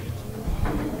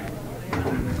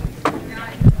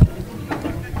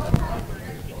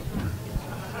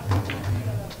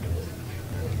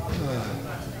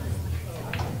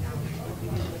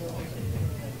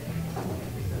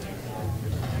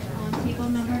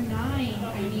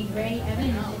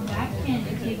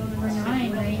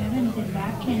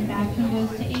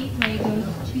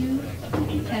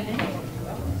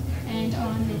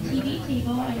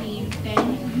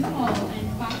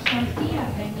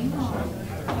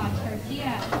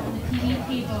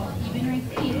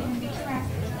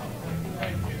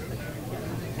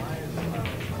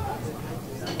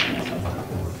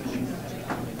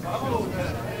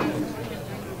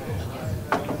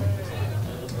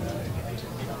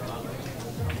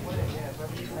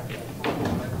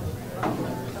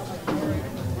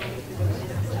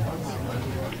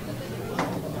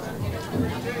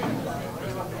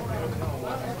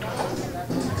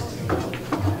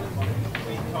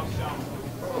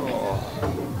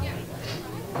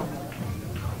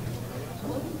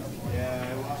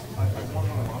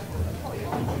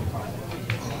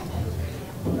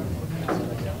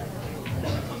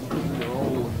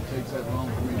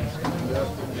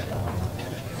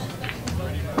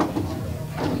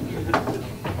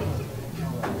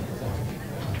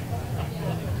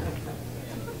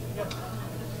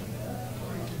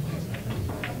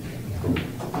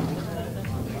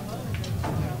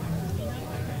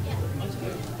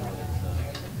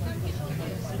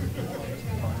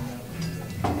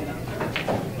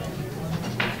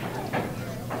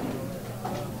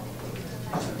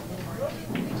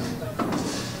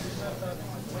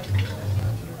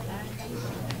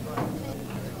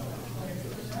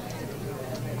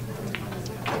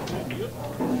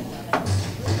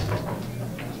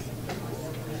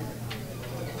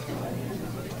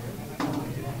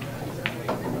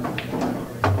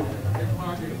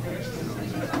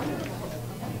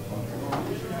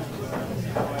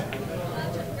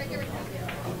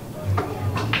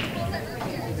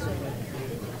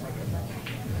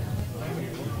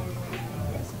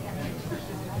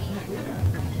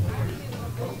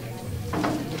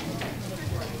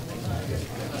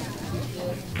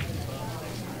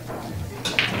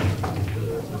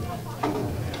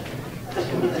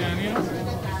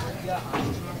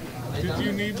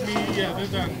 need me, yeah, they're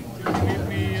done. If you need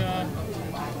me,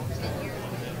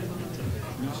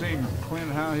 You seen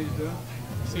Clint how he's doing?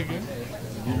 say again?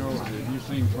 You know, have you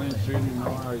seen Clint shooting? You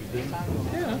know how he's doing?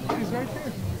 Yeah, he's right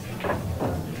there.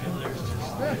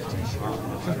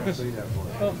 I see that for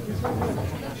you. Oh, he's right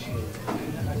there.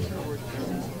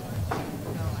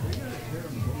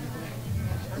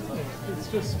 It's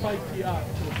just spiky up.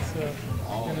 It's, you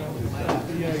know,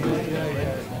 yeah.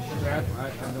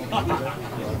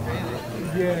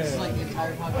 Yeah.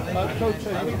 Coach,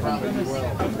 I think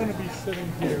I'm gonna be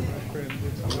sitting here, my friend.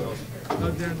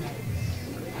 Then,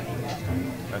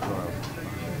 That's what I was.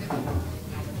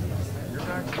 You're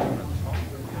back.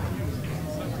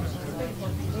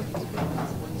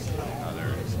 Oh, there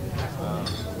it is.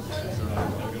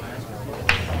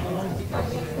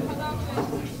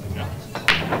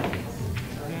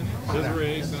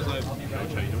 Desiree says I've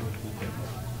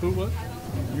Who, what?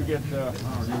 You get, are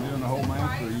you doing the whole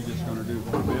match, or are you just going to do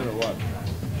a bit, or what?